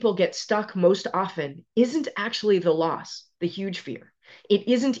 where people get stuck most often isn't actually the loss, the huge fear. It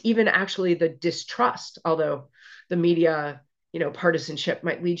isn't even actually the distrust, although the media, partisanship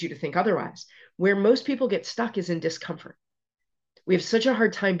might lead you to think otherwise. Where most people get stuck is in discomfort. We have such a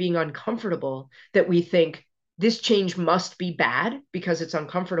hard time being uncomfortable that we think this change must be bad because it's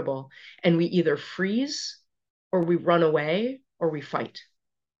uncomfortable. And we either freeze or we run away or we fight,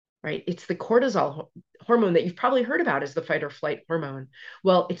 right? It's the cortisol hormone that you've probably heard about as the fight or flight hormone.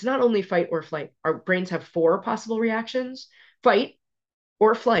 Well, it's not only fight or flight. Our brains have 4 possible reactions: fight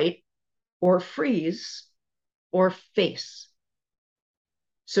or flight or freeze or face.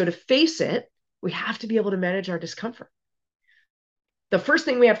 So to face it, we have to be able to manage our discomfort. The first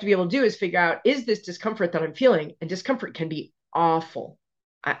thing we have to be able to do is figure out, is this discomfort that I'm feeling? And discomfort can be awful.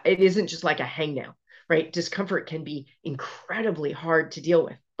 It isn't just like a hangnail, right? Discomfort can be incredibly hard to deal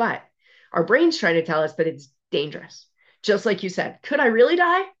with, but our brain's trying to tell us that it's dangerous. Just like you said, could I really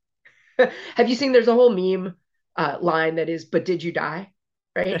die? Have you seen there's a whole meme line that is, but did you die?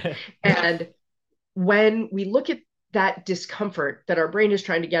 Right. And when we look at that discomfort that our brain is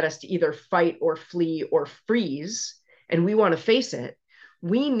trying to get us to either fight or flee or freeze, and we want to face it,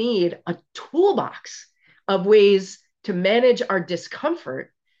 we need a toolbox of ways to manage our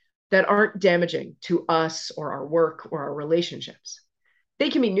discomfort that aren't damaging to us or our work or our relationships. They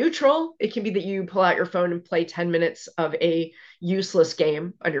can be neutral. It can be that you pull out your phone and play 10 minutes of a useless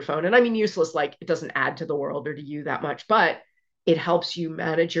game on your phone. And I mean useless, like it doesn't add to the world or to you that much, but it helps you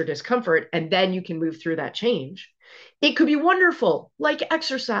manage your discomfort, and then you can move through that change. It could be wonderful, like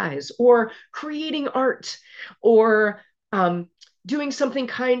exercise or creating art or doing something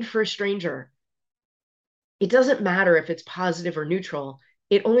kind for a stranger. It doesn't matter if it's positive or neutral.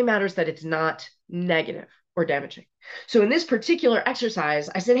 It only matters that it's not negative or damaging. So in this particular exercise,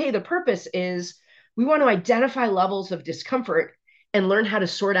 I said, hey, the purpose is we want to identify levels of discomfort and learn how to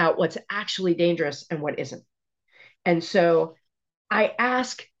sort out what's actually dangerous and what isn't. And so I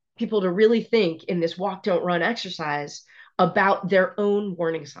ask people to really think in this walk, don't run exercise about their own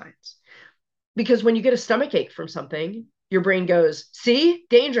warning signs. Because when you get a stomach ache from something, your brain goes, see,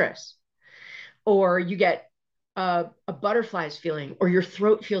 dangerous. Or you get a butterfly's feeling, or your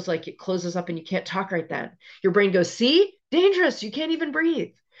throat feels like it closes up and you can't talk right then. Your brain goes, see, dangerous, you can't even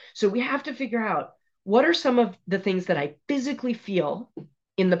breathe. So we have to figure out what are some of the things that I physically feel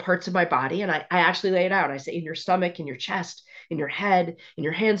in the parts of my body. And I actually lay it out. I say in your stomach, in your chest, in your head, in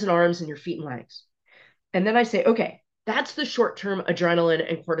your hands and arms, and your feet and legs. And then I say, okay, that's the short term adrenaline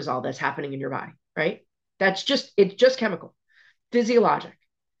and cortisol that's happening in your body, right? It's just chemical, physiologic.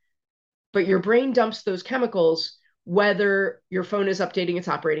 But your brain dumps those chemicals whether your phone is updating its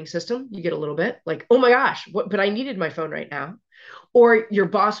operating system, you get a little bit like, oh my gosh, but I needed my phone right now. Or your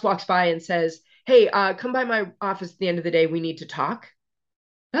boss walks by and says, hey, come by my office at the end of the day. We need to talk.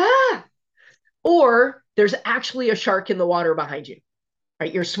 Ah! Or there's actually a shark in the water behind you,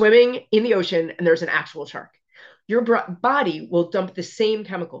 right? You're swimming in the ocean and there's an actual shark. Your body will dump the same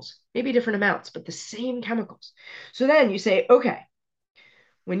chemicals, maybe different amounts, but the same chemicals. So then you say, okay,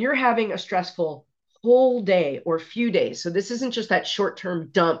 when you're having a stressful whole day or few days, so this isn't just that short term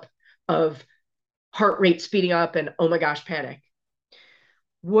dump of heart rate speeding up and oh my gosh, panic.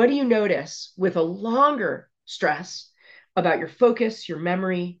 What do you notice with a longer stress about your focus, your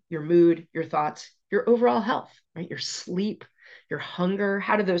memory, your mood, your thoughts, your overall health, right? Your sleep, your hunger,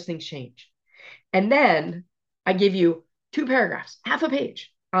 how do those things change? And then I give you 2 paragraphs, half a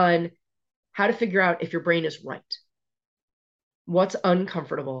page on how to figure out if your brain is right, what's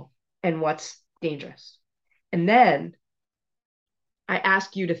uncomfortable, and what's dangerous. And then I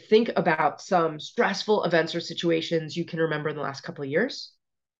ask you to think about some stressful events or situations you can remember in the last couple of years.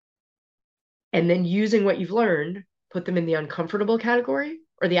 And then using what you've learned, put them in the uncomfortable category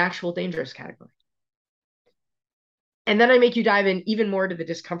or the actual dangerous category. And then I make you dive in even more to the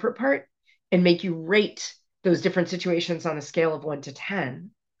discomfort part and make you rate those different situations on a scale of 1 to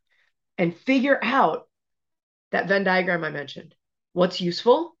 10 and figure out that Venn diagram I mentioned. What's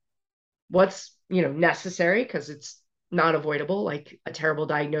useful? What's, necessary because it's not avoidable, like a terrible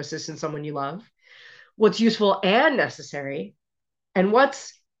diagnosis in someone you love. What's useful and necessary, and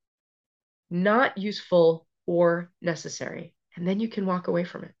what's not useful or necessary. And then you can walk away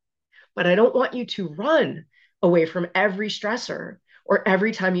from it. But I don't want you to run away from every stressor or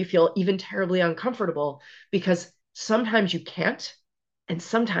every time you feel even terribly uncomfortable, because sometimes you can't, and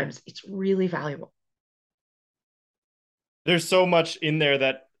sometimes it's really valuable. There's so much in there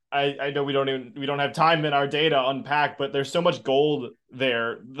that I know we don't have time in our day to unpack, but there's so much gold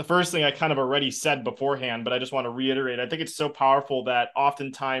there. The first thing I kind of already said beforehand, but I just want to reiterate. I think it's so powerful that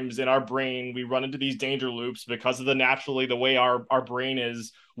oftentimes in our brain we run into these danger loops because of the way our brain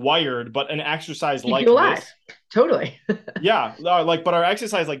is wired. But an exercise Keep like you alive. this, Totally. yeah, but our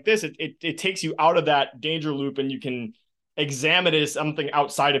exercise like this, it takes you out of that danger loop and you can examine it as something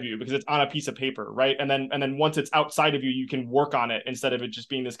outside of you because it's on a piece of paper, right? And then once it's outside of you, you can work on it instead of it just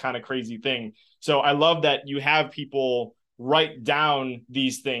being this kind of crazy thing. So I love that you have people write down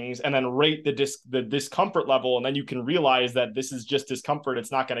these things and then rate the discomfort level, and then you can realize that this is just discomfort,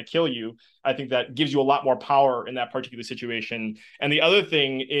 it's not going to kill you. I think that gives you a lot more power in that particular situation. And the other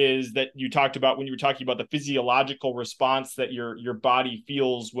thing is that you talked about when you were talking about the physiological response that your body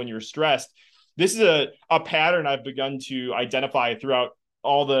feels when you're stressed. This is a pattern I've begun to identify throughout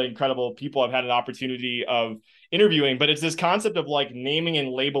all the incredible people I've had an opportunity of interviewing, but it's this concept of like naming and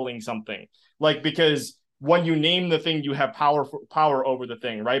labeling something. Like, because when you name the thing, you have power over the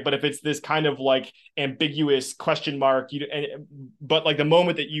thing, right? But if it's this kind of like ambiguous question mark, but like the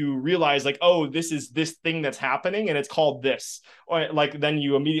moment that you realize like, oh, this is this thing that's happening and it's called this, or like then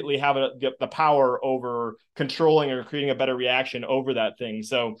you immediately have the power over controlling or creating a better reaction over that thing.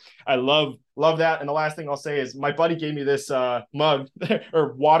 So I love that. And the last thing I'll say is my buddy gave me this mug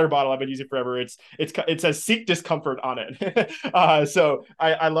or water bottle I've been using forever. It says seek discomfort on it. So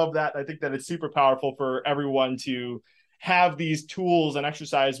I love that. I think that it's super powerful for everyone to have these tools and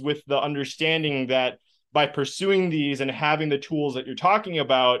exercise with the understanding that by pursuing these and having the tools that you're talking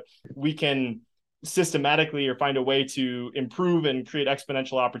about, we can systematically or find a way to improve and create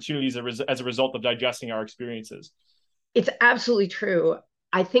exponential opportunities as a result of digesting our experiences. It's absolutely true.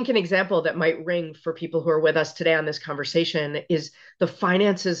 I think an example that might ring for people who are with us today on this conversation is the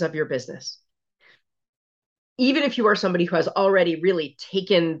finances of your business. Even if you are somebody who has already really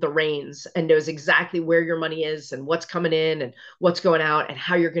taken the reins and knows exactly where your money is and what's coming in and what's going out and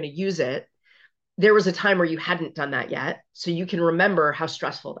how you're going to use it, there was a time where you hadn't done that yet. So you can remember how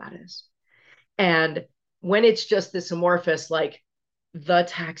stressful that is. And when it's just this amorphous, like the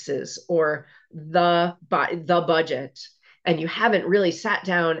taxes or the budget, and you haven't really sat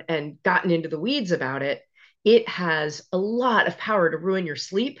down and gotten into the weeds about it, it has a lot of power to ruin your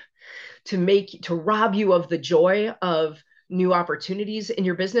sleep, to rob you of the joy of new opportunities in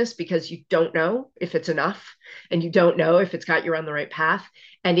your business because you don't know if it's enough and you don't know if it's got you on the right path.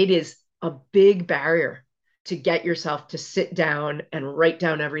 And it is a big barrier to get yourself to sit down and write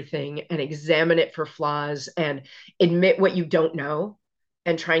down everything and examine it for flaws and admit what you don't know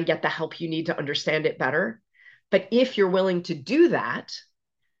and try and get the help you need to understand it better. But if you're willing to do that,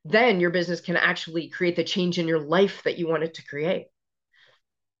 then your business can actually create the change in your life that you want it to create.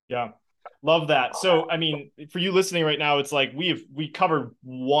 Yeah. Love that. So, I mean, for you listening right now, it's like we covered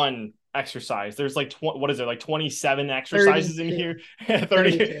one exercise. There's like what is it? Like 27 exercises in 32. here.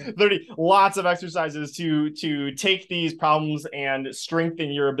 30 32. 30 lots of exercises to take these problems and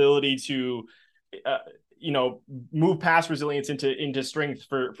strengthen your ability to uh, move past resilience into strength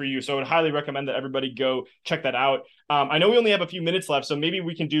for you. So I would highly recommend that everybody go check that out. I know we only have a few minutes left, so maybe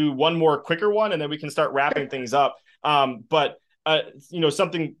we can do one more quicker one and then we can start wrapping things up. But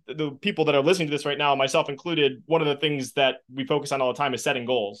something the people that are listening to this right now, myself included, one of the things that we focus on all the time is setting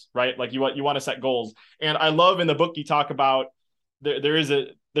goals, right? Like you want to set goals. And I love in the book you talk about there's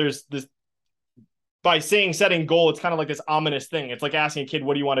this by saying setting goal, it's kind of like this ominous thing. It's like asking a kid,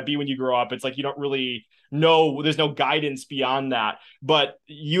 what do you want to be when you grow up? It's like you don't really know. There's no guidance beyond that. But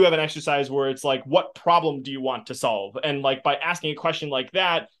you have an exercise where it's like, what problem do you want to solve? And like by asking a question like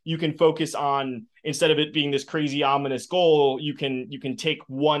that, you can focus on, instead of it being this crazy ominous goal, you can take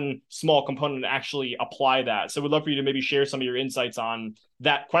one small component and actually apply that. So we'd love for you to maybe share some of your insights on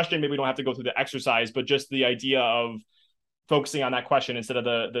that question. Maybe we don't have to go through the exercise, but just the idea of focusing on that question instead of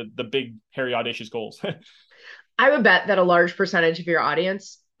the big, hairy, audacious goals. I would bet that a large percentage of your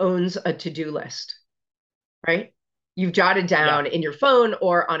audience owns a to-do list, right? You've jotted Yeah. down in your phone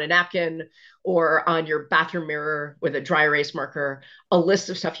or on a napkin or on your bathroom mirror with a dry erase marker a list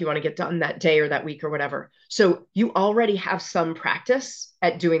of stuff you want to get done that day or that week or whatever. So you already have some practice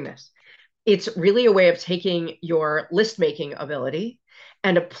at doing this. It's really a way of taking your list making ability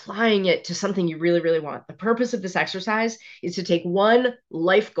and applying it to something you really, really want. The purpose of this exercise is to take one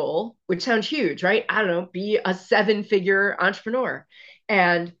life goal, which sounds huge, right? I don't know, be a 7-figure entrepreneur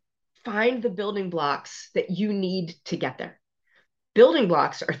and find the building blocks that you need to get there. Building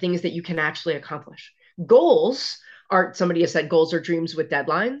blocks are things that you can actually accomplish. Goals are, somebody has said, goals are dreams with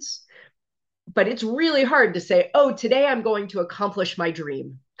deadlines, but it's really hard to say, oh, today I'm going to accomplish my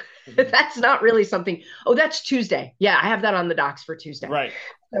dream. Mm-hmm. That's not really something. Oh, that's Tuesday. Yeah, I have that on the docs for Tuesday. Right.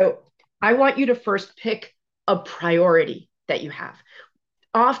 So I want you to first pick a priority that you have.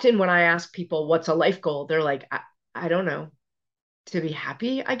 Often when I ask people what's a life goal, they're like, I don't know, to be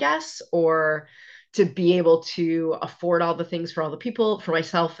happy, I guess, or to be able to afford all the things for all the people, for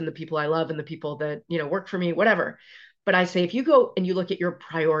myself and the people I love and the people that, work for me, whatever. But I say, if you go and you look at your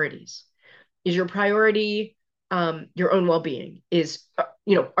priorities, is your priority your own well-being? Is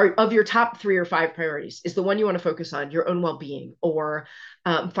of your top 3 or 5 priorities, is the one you want to focus on your own well-being or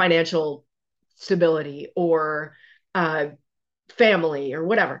financial stability or family or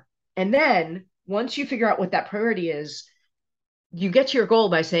whatever? And then once you figure out what that priority is, you get to your goal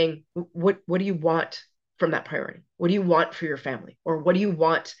by saying, what do you want from that priority? What do you want for your family? Or what do you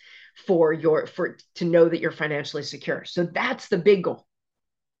want for to know that you're financially secure? So that's the big goal.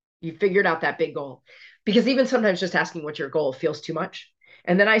 You figured out that big goal, because even sometimes just asking what's your goal feels too much.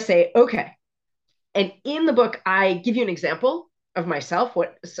 And then I say, okay. And in the book, I give you an example of myself,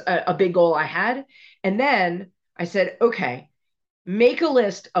 what a big goal I had. And then I said, okay, make a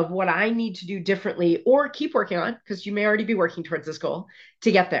list of what I need to do differently or keep working on, because you may already be working towards this goal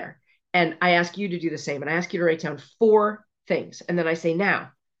to get there. And I ask you to do the same. And I ask you to write down 4 things. And then I say, now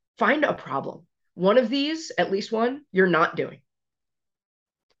find a problem. One of these, at least one, you're not doing.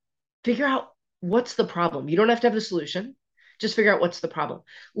 Figure out what's the problem. You don't have to have the solution. Just figure out what's the problem.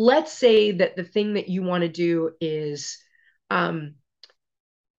 Let's say that the thing that you want to do is spend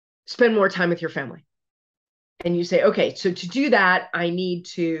more time with your family. And you say, okay, so to do that, I need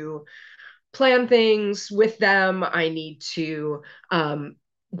to plan things with them. I need to,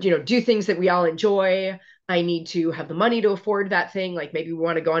 do things that we all enjoy. I need to have the money to afford that thing. Like maybe we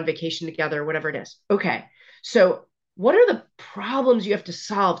want to go on vacation together, whatever it is. Okay. So what are the problems you have to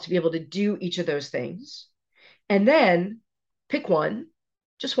solve to be able to do each of those things? And then pick one,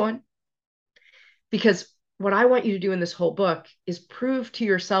 just one. Because what I want you to do in this whole book is prove to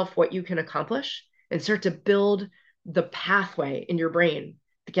yourself what you can accomplish and start to build the pathway in your brain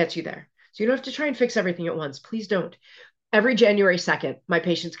that gets you there. So you don't have to try and fix everything at once. Please don't. Every January 2nd, my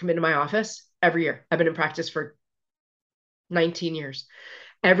patients come into my office every year. I've been in practice for 19 years.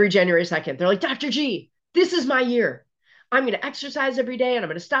 Every January 2nd, they're like, Dr. G, this is my year. I'm going to exercise every day and I'm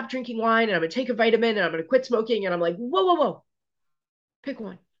going to stop drinking wine and I'm going to take a vitamin and I'm going to quit smoking. And I'm like, whoa, whoa, whoa. Pick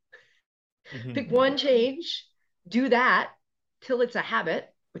one. Mm-hmm. Pick one change, do that, till it's a habit,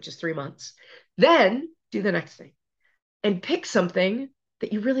 which is 3 months. Then do the next thing and pick something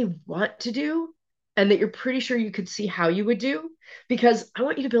that you really want to do and that you're pretty sure you could see how you would do, because I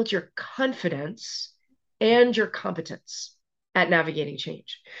want you to build your confidence and your competence at navigating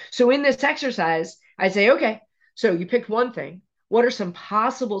change. So in this exercise, I say, okay, so you picked one thing. What are some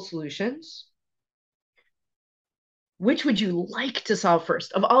possible solutions? Which would you like to solve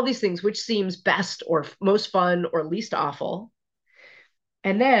first? Of all these things, which seems best or most fun or least awful?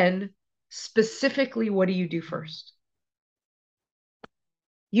 And then specifically, what do you do first?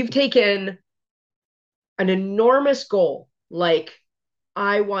 You've taken an enormous goal, like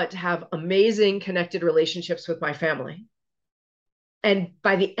I want to have amazing connected relationships with my family. And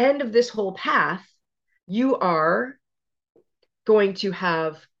by the end of this whole path, you are going to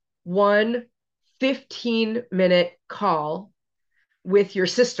have one 15-minute call with your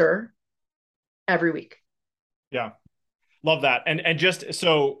sister every week. Yeah. Love that. And just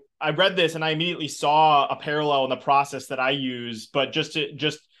so I read this and I immediately saw a parallel in the process that I use, but just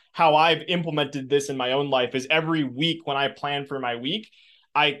how I've implemented this in my own life is every week when I plan for my week,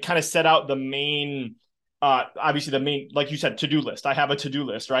 I kind of set out the main obviously the main, like you said, to-do list. I have a to-do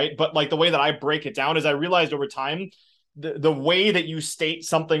list, right? But like the way that I break it down is I realized over time the way that you state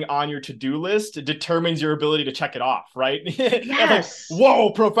something on your to-do list determines your ability to check it off, right? And like, Yes.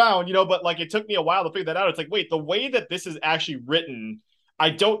 whoa, profound, but like it took me a while to figure that out. It's like, wait, the way that this is actually written, I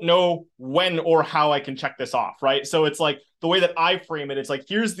don't know when or how I can check this off, right? So it's like the way that I frame it, it's like,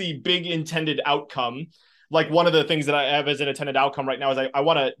 here's the big intended outcome. Like one of the things that I have as an intended outcome right now is I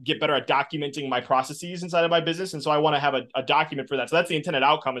want to get better at documenting my processes inside of my business. And so I want to have a document for that. So that's the intended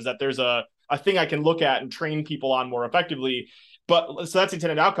outcome, is that there's a thing I can look at and train people on more effectively. But so that's the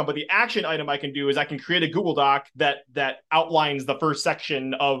intended outcome. But the action item I can do is I can create a Google Doc that outlines the first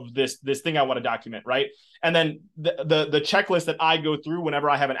section of this thing I want to document, right? And then the checklist that I go through whenever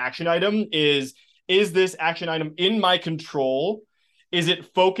I have an action item is this action item in my control? Is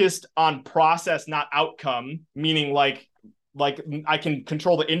it focused on process, not outcome? Meaning like I can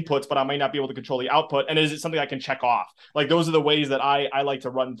control the inputs, but I might not be able to control the output. And is it something I can check off? Like those are the ways that I like to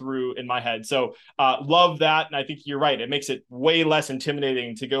run through in my head. So love that. And I think you're right. It makes it way less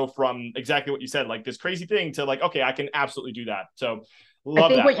intimidating to go from exactly what you said, like this crazy thing, to like, okay, I can absolutely do that. So I love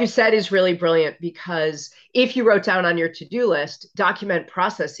think that. what you said is really brilliant, because if you wrote down on your to-do list, document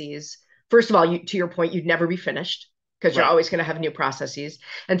processes, first of all, to your point, you'd never be finished because you're Right. always going to have new processes.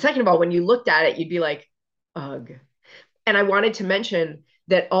 And second of all, when you looked at it, you'd be like, ugh. And I wanted to mention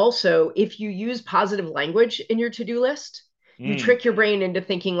that also, if you use positive language in your to-do list, you Mm. trick your brain into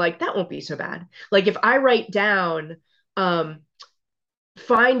thinking like that won't be so bad. Like if I write down, um,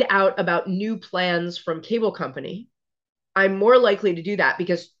 find out about new plans from cable company, I'm more likely to do that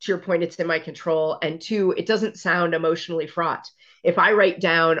because, to your point, it's in my control. And two, it doesn't sound emotionally fraught. If I write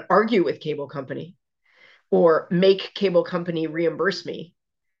down argue with cable company or make cable company reimburse me,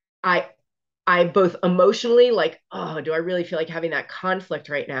 I I both emotionally like, oh, do I really feel like having that conflict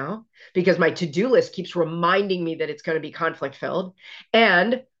right now? Because my to-do list keeps reminding me that it's going to be conflict filled.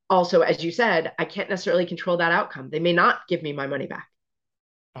 And also, as you said, I can't necessarily control that outcome. They may not give me my money back.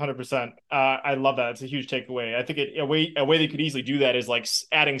 100%. I love that. It's a huge takeaway. I think a way they could easily do that is like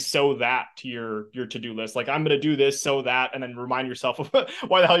adding "so that" to your to-do list. Like I'm going to do this so that, and then remind yourself of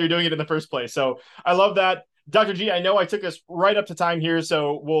why the hell you're doing it in the first place. So I love that. Dr. G, I know I took us right up to time here,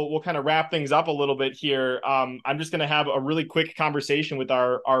 so we'll kind of wrap things up a little bit here. I'm just going to have a really quick conversation with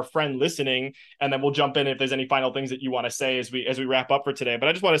our friend listening, and then we'll jump in if there's any final things that you want to say as we wrap up for today. But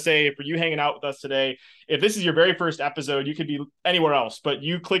I just want to say, for you hanging out with us today, if this is your very first episode, you could be anywhere else, but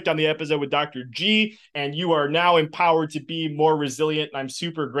you clicked on the episode with Dr. G, and you are now empowered to be more resilient. And I'm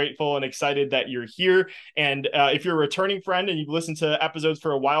super grateful and excited that you're here. And if you're a returning friend and you've listened to episodes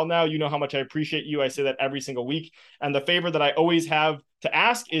for a while now, you know how much I appreciate you. I say that every single week. And the favor that I always have to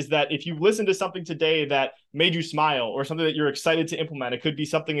ask is that if you listen to something today that made you smile, or something that you're excited to implement, it could be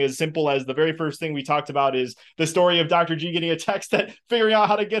something as simple as the very first thing we talked about is the story of Dr. G getting a text that figuring out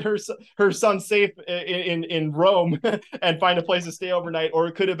how to get her son safe in Rome and find a place to stay overnight. Or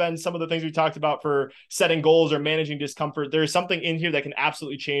it could have been some of the things we talked about for setting goals or managing discomfort. There's something in here that can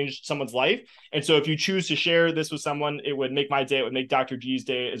absolutely change someone's life. And so if you choose to share this with someone, it would make my day. It would make Dr. G's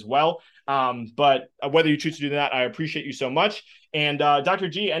day as well. But whether you choose to do that, I appreciate you so much. And Dr.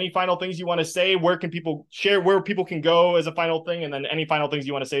 G, any final things you want to say? Where can people share, where people can go as a final thing? And then any final things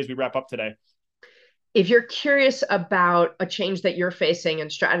you want to say as we wrap up today? If you're curious about a change that you're facing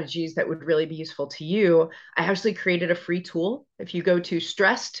and strategies that would really be useful to you, I actually created a free tool. If you go to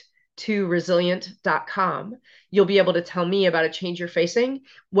to resilient.com, you'll be able to tell me about a change you're facing,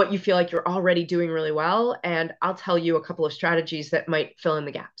 what you feel like you're already doing really well, and I'll tell you a couple of strategies that might fill in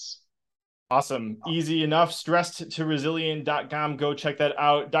the gaps. Awesome. Easy enough. Stressed to resilient.com. Go check that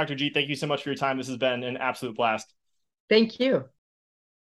out. Dr. G, thank you so much for your time. This has been an absolute blast. Thank you.